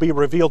God will be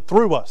revealed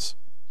through us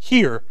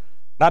here,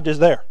 not just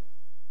there.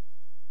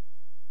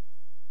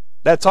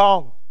 That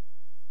song,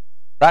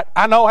 right?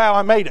 I know how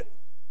I made it.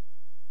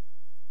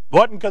 It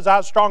wasn't because I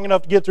was strong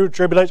enough to get through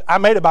tribulation. I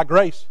made it by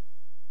grace.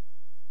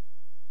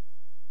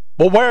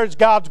 But where is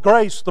God's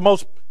grace the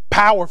most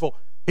powerful?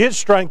 His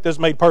strength is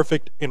made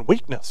perfect in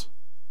weakness.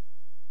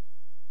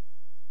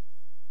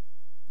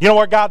 You know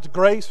where God's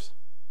grace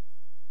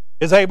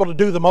is able to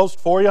do the most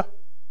for you?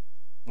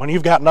 When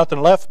you've got nothing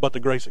left but the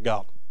grace of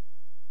God.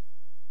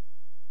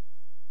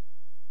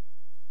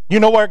 You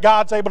know where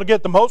God's able to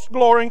get the most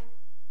glory?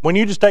 When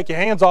you just take your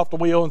hands off the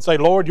wheel and say,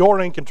 Lord, you're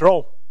in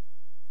control.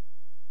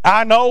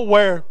 I know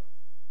where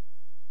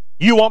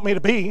you want me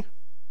to be,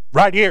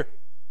 right here.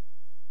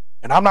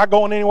 And I'm not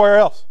going anywhere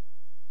else.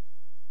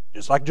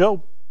 Just like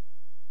Job.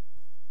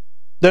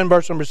 Then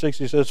verse number 6,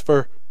 he says,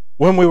 for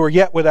when we were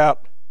yet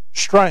without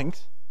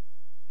strength,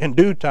 in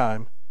due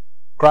time,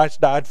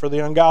 Christ died for the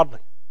ungodly.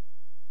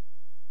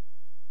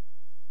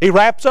 He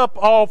wraps up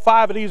all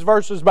 5 of these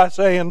verses by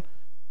saying,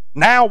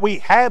 now we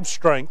have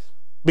strength,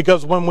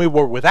 because when we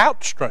were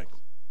without strength,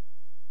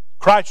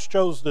 Christ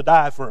chose to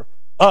die for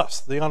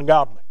us, the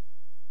ungodly.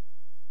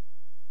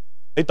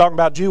 He's talking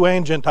about Jew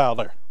and Gentile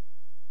there.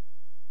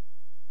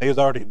 He has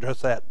already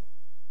addressed that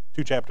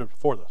 2 chapters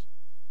before this.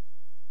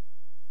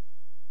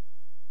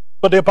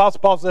 But the Apostle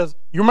Paul says,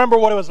 you remember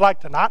what it was like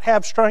to not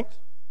have strength?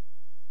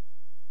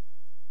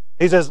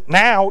 He says,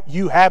 now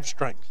you have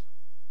strength.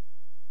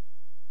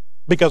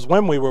 Because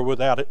when we were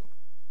without it,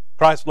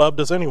 Christ loved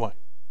us anyway.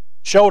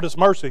 Showed us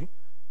mercy.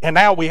 And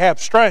now we have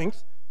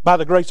strength by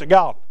the grace of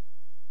God.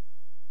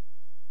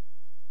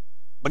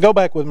 But go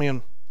back with me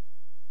in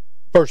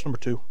verse number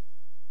 2.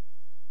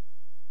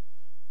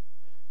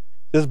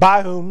 It says,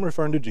 by whom,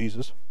 referring to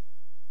Jesus,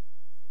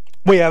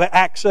 we have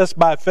access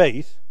by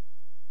faith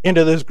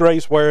into this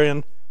grace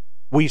wherein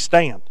we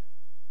stand.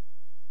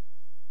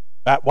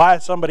 Why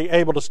is somebody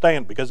able to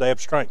stand? Because they have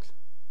strength.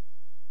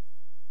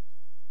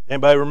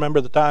 Anybody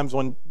remember the times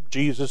when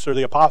Jesus or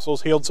the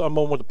apostles healed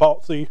someone with a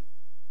palsy?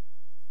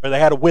 Or they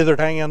had a withered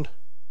hand?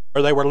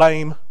 Or they were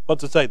lame?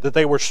 What's it say? That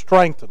they were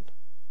strengthened.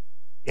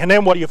 And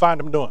then what do you find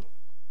them doing?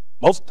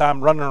 Most of the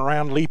time running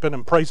around leaping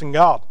and praising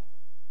God.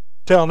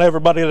 Telling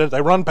everybody that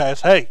they run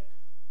past, hey,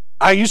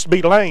 I used to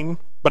be lame,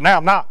 but now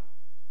I'm not.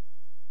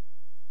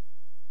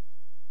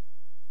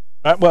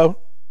 Right, well,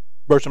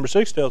 verse number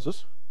 6 tells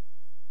us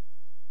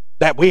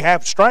that we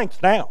have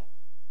strength now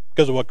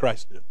because of what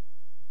Christ did.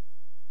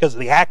 Because of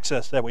the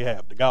access that we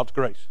have to God's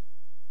grace.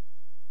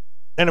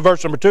 And in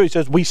verse number 2 he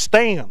says, we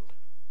stand.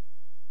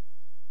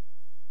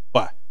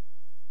 Why?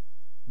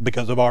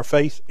 Because of our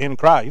faith in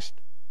Christ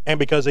and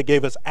because it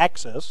gave us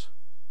access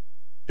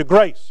to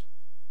grace.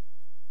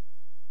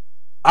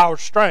 Our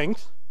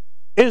strength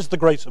is the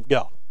grace of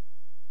God.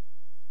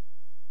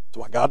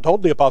 That's why God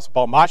told the Apostle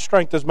Paul, my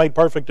strength is made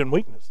perfect in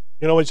weakness.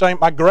 You know what he's saying?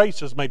 My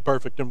grace is made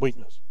perfect in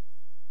weakness.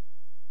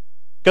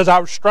 Because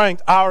our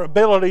strength, our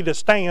ability to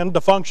stand,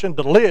 to function,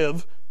 to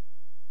live,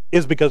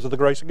 is because of the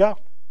grace of God.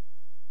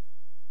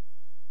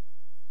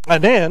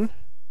 And then,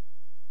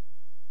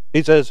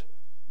 he says,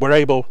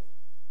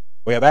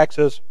 we have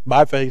access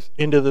by faith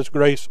into this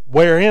grace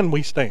wherein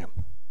we stand.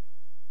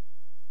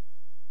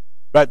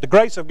 Right? The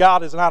grace of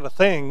God is not a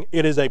thing,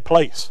 it is a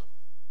place.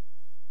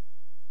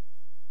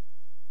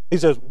 He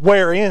says,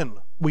 wherein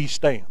we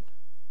stand.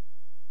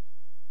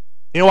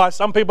 You know why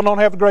some people don't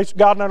have the grace of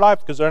God in their life?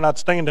 Because they're not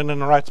standing in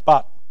the right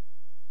spot.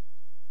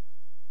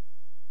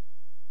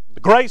 The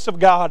grace of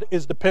God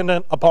is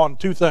dependent upon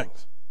 2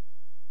 things.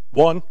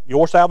 1,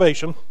 your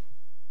salvation.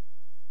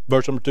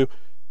 Verse number 2,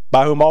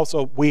 by whom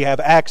also we have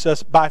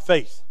access by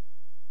faith.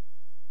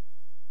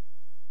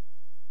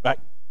 Right?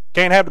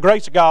 Can't have the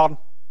grace of God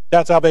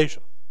without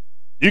salvation.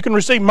 You can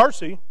receive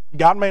mercy.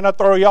 God may not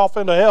throw you off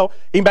into hell.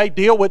 He may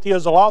deal with you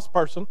as a lost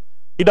person.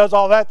 He does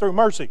all that through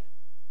mercy.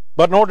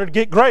 But in order to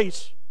get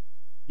grace,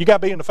 you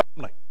got to be in the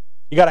family.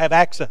 You got to have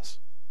access.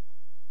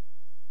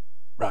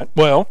 Right?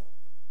 Well,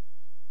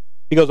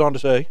 he goes on to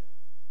say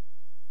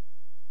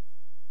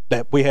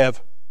that we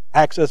have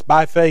access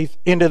by faith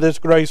into this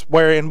grace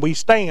wherein we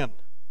stand.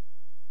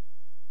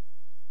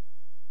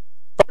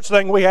 First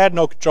thing we had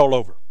no control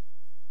over.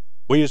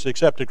 We just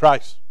accepted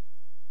Christ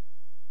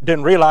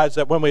didn't realize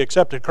that when we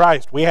accepted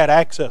Christ, we had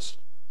access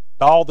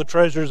to all the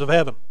treasures of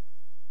heaven,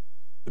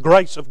 the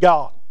grace of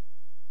God.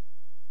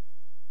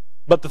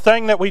 But the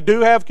thing that we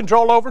do have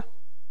control over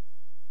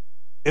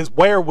is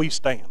where we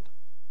stand.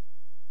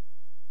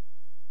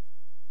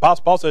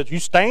 Apostle Paul says, you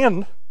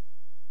stand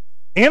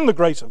in the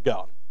grace of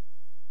God.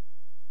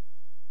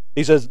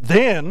 He says,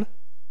 then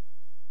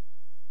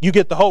you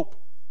get the hope.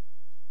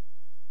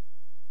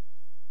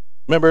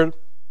 Remember, if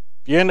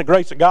you're in the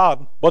grace of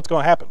God, what's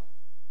going to happen?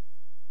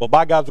 Well,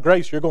 by God's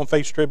grace, you're going to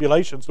face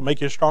tribulations to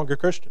make you a stronger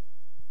Christian.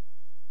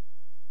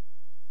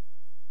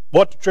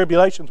 What do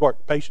tribulations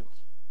work? Patience.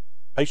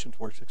 Patience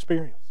works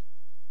experience.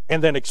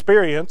 And then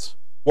experience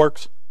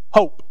works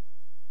hope.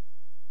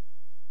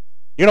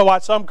 You know why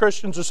some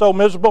Christians are so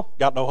miserable?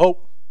 Got no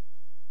hope.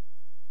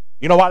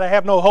 You know why they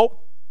have no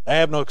hope? They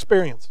have no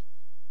experience.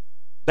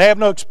 They have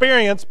no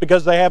experience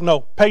because they have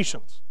no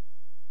patience.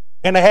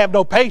 And they have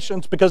no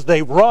patience because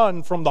they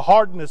run from the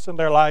hardness in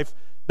their life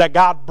that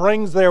God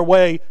brings their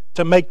way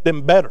to make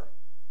them better.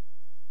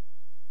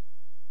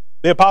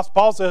 The Apostle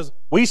Paul says,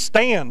 we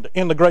stand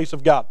in the grace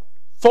of God,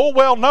 full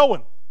well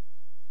knowing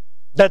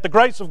that the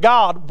grace of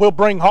God will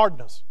bring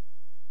hardness.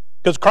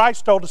 Because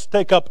Christ told us to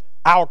take up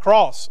our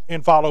cross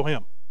and follow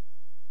Him.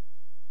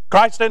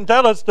 Christ didn't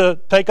tell us to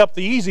take up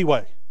the easy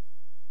way.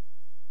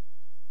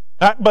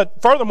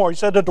 But furthermore, He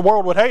said that the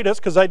world would hate us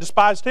because they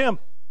despised Him.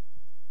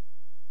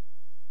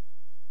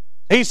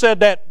 He said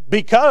that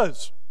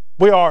because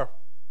we are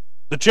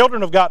the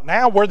children of God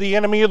now, we're the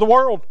enemy of the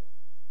world.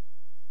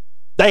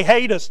 They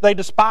hate us. They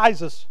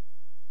despise us.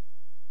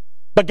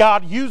 But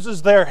God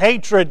uses their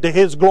hatred to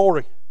His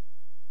glory.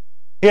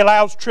 He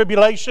allows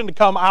tribulation to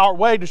come our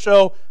way to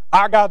show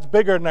our God's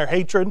bigger than their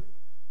hatred.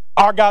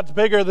 Our God's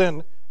bigger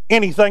than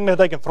anything that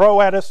they can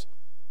throw at us.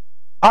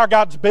 Our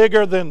God's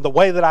bigger than the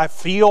way that I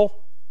feel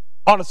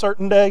on a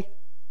certain day.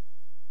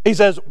 He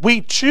says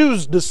we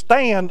choose to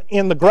stand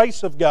in the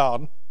grace of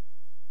God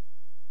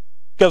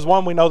because,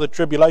 one, we know that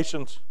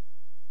tribulations,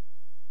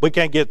 we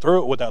can't get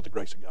through it without the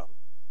grace of God.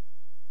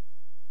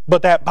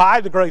 But that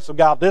by the grace of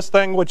God, this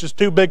thing which is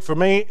too big for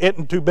me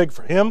isn't too big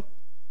for Him.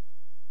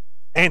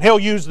 And He'll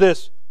use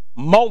this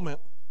moment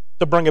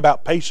to bring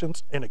about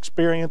patience and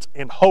experience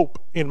and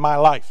hope in my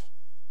life.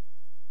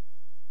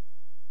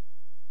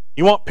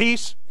 You want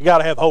peace? You got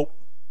to have hope.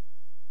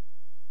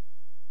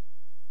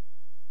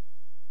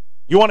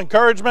 You want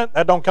encouragement?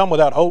 That don't come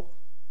without hope.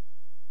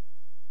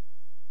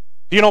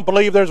 If you don't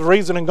believe there's a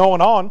reasoning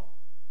going on,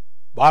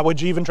 why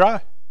would you even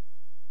try?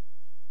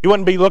 You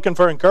wouldn't be looking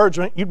for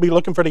encouragement. You'd be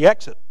looking for the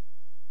exit.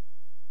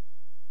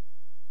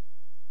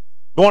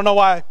 You want to know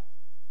why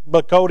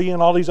but Cody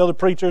and all these other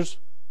preachers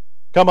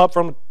come up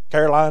from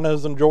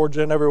Carolinas and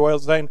Georgia and everywhere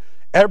else saying,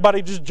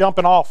 everybody just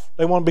jumping off.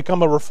 They want to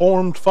become a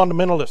reformed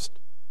fundamentalist.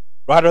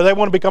 Right? Or they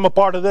want to become a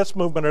part of this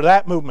movement or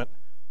that movement.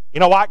 You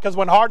know why? Because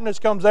when hardness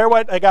comes their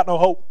way, they got no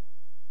hope.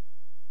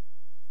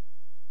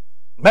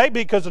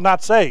 Maybe because they're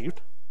not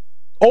saved.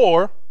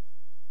 Or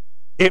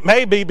it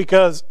may be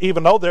because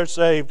even though they're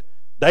saved,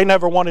 they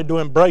never wanted to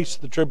embrace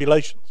the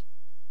tribulations.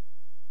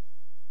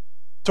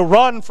 To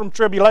run from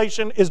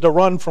tribulation is to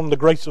run from the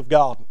grace of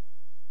God.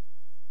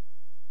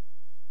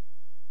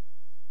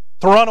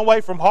 To run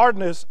away from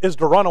hardness is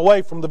to run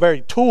away from the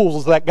very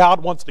tools that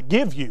God wants to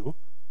give you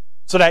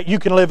so that you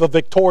can live a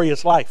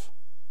victorious life.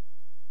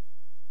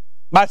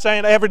 Am I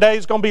saying every day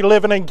is going to be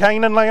living in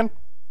Canaan land?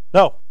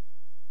 No.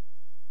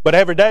 But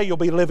every day you'll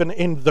be living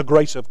in the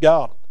grace of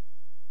God.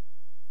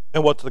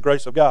 And what's the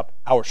grace of God?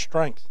 Our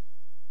strength.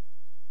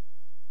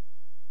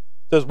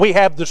 It says we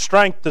have the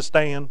strength to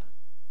stand.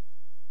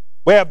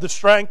 We have the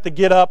strength to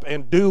get up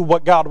and do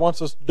what God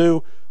wants us to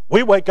do.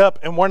 We wake up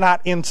and we're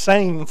not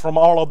insane from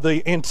all of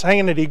the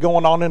insanity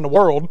going on in the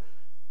world,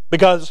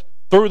 because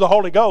through the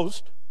Holy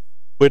Ghost,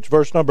 which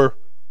verse number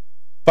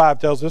 5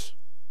 tells us,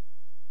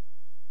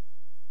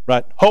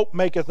 right? Hope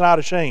maketh not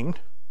ashamed.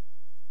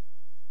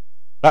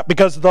 Right?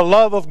 Because the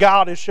love of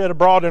God is shed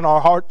abroad in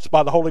our hearts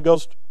by the Holy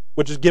Ghost,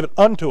 which is given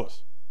unto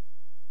us.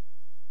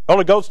 The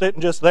Holy Ghost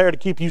isn't just there to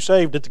keep you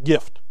saved, it's a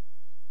gift.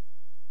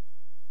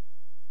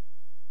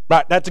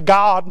 Right, that's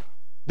God,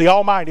 the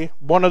Almighty,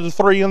 one of the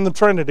three in the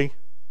Trinity,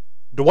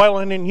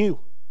 dwelling in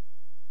you.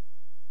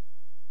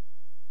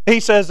 He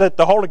says that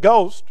the Holy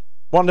Ghost,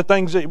 one of the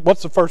things,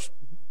 what's the first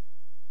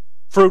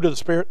fruit of the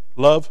Spirit?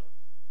 Love.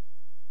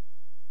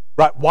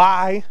 Right,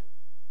 why,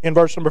 in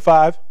verse number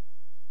 5,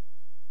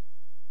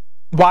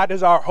 why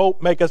does our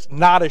hope make us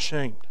not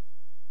ashamed?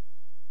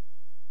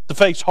 To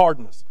face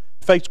hardness,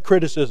 to face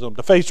criticism,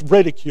 to face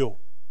ridicule,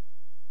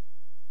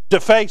 to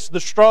face the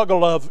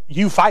struggle of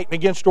you fighting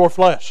against your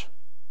flesh,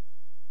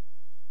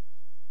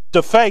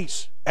 to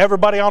face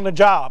everybody on the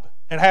job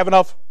and have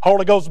enough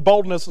Holy Ghost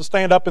boldness to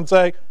stand up and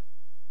say,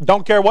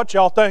 don't care what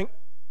y'all think,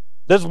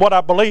 this is what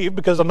I believe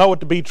because I know it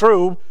to be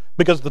true,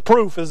 because the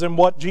proof is in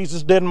what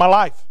Jesus did in my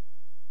life.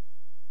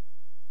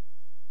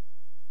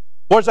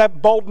 Where's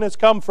that boldness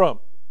come from?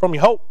 From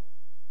your hope.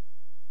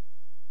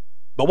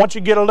 But once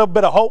you get a little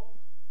bit of hope,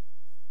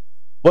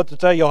 what to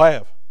tell you'll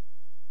have?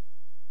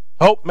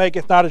 Hope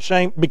maketh not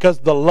ashamed, because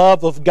the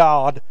love of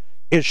God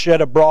is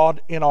shed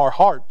abroad in our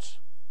hearts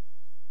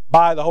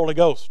by the Holy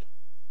Ghost.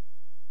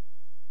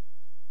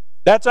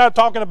 That's not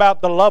talking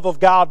about the love of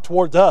God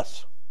towards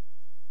us.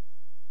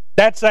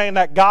 That's saying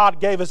that God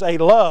gave us a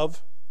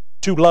love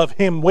to love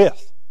Him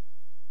with.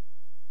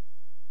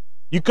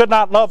 You could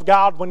not love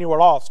God when you were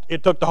lost.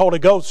 It took the Holy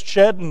Ghost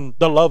shedding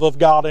the love of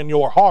God in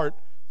your heart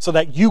so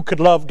that you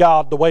could love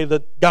God the way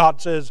that God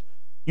says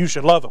you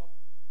should love Him.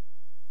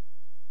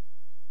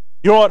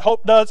 You know what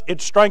hope does?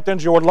 It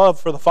strengthens your love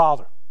for the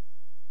Father.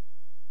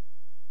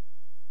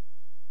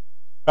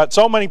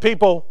 So many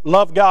people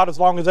love God as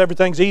long as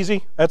everything's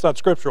easy. That's not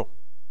scriptural.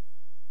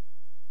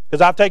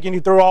 Because I've taken you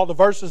through all the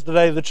verses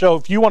today that show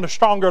if you want a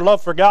stronger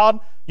love for God,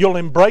 you'll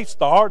embrace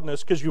the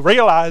hardness because you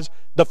realize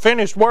the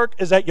finished work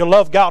is that you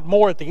love God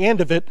more at the end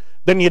of it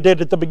than you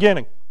did at the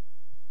beginning.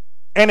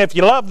 And if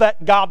you love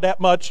that God that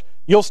much,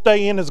 you'll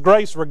stay in His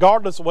grace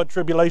regardless of what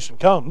tribulation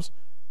comes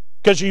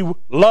because you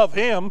love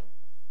Him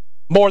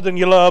more than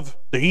you love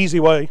the easy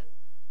way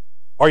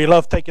or you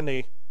love taking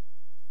the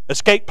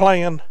escape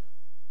plan.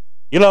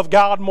 You love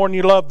God more than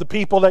you love the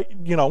people that,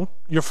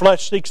 your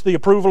flesh seeks the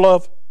approval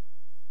of.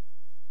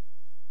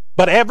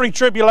 But every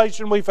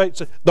tribulation we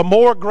face, the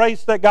more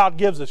grace that God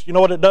gives us, you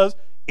know what it does?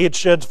 It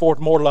sheds forth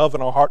more love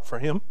in our heart for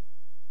Him.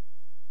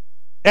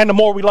 And the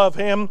more we love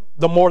Him,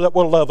 the more that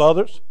we'll love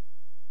others.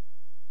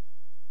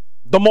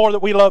 The more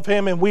that we love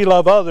Him and we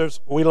love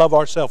others, we love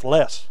ourselves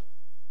less.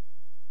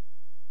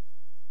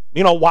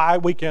 You know why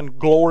we can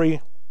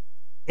glory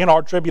in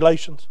our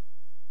tribulations?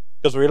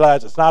 Because we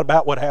realize it's not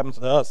about what happens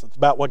to us. It's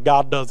about what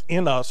God does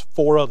in us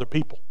for other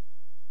people.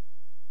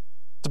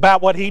 It's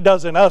about what He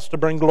does in us to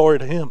bring glory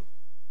to Him.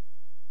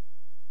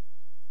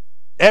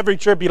 Every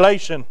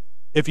tribulation,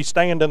 if you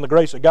stand in the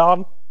grace of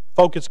God,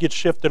 focus gets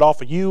shifted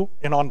off of you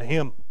and onto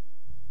Him.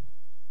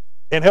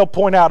 And He'll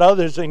point out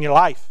others in your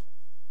life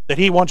that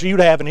He wants you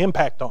to have an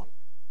impact on.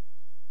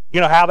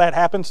 You know how that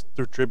happens?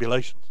 Through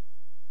tribulations.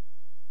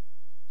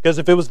 Because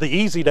if it was the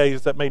easy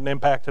days that made an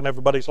impact in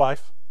everybody's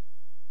life,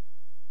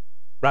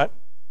 right?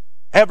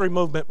 Every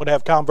movement would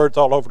have converts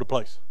all over the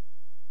place.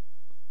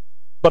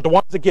 But the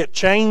ones that get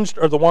changed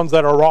are the ones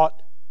that are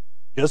wrought,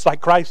 just like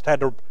Christ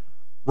had to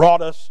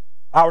wrought us,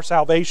 our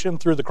salvation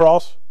through the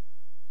cross.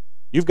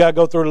 You've got to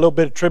go through a little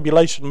bit of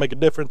tribulation to make a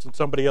difference in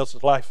somebody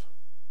else's life.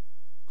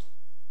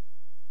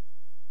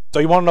 So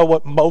you want to know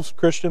what most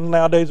Christians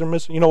nowadays are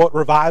missing? You know what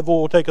revival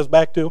will take us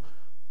back to?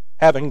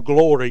 Having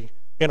glory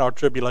in our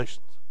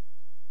tribulations.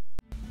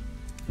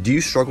 Do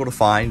you struggle to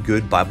find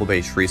good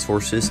Bible-based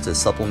resources to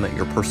supplement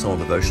your personal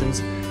devotions?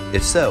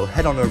 If so,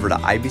 head on over to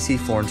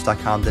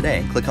ibcflorence.com today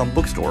and click on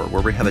Bookstore,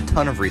 where we have a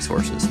ton of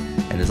resources.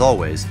 And as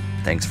always,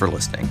 thanks for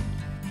listening.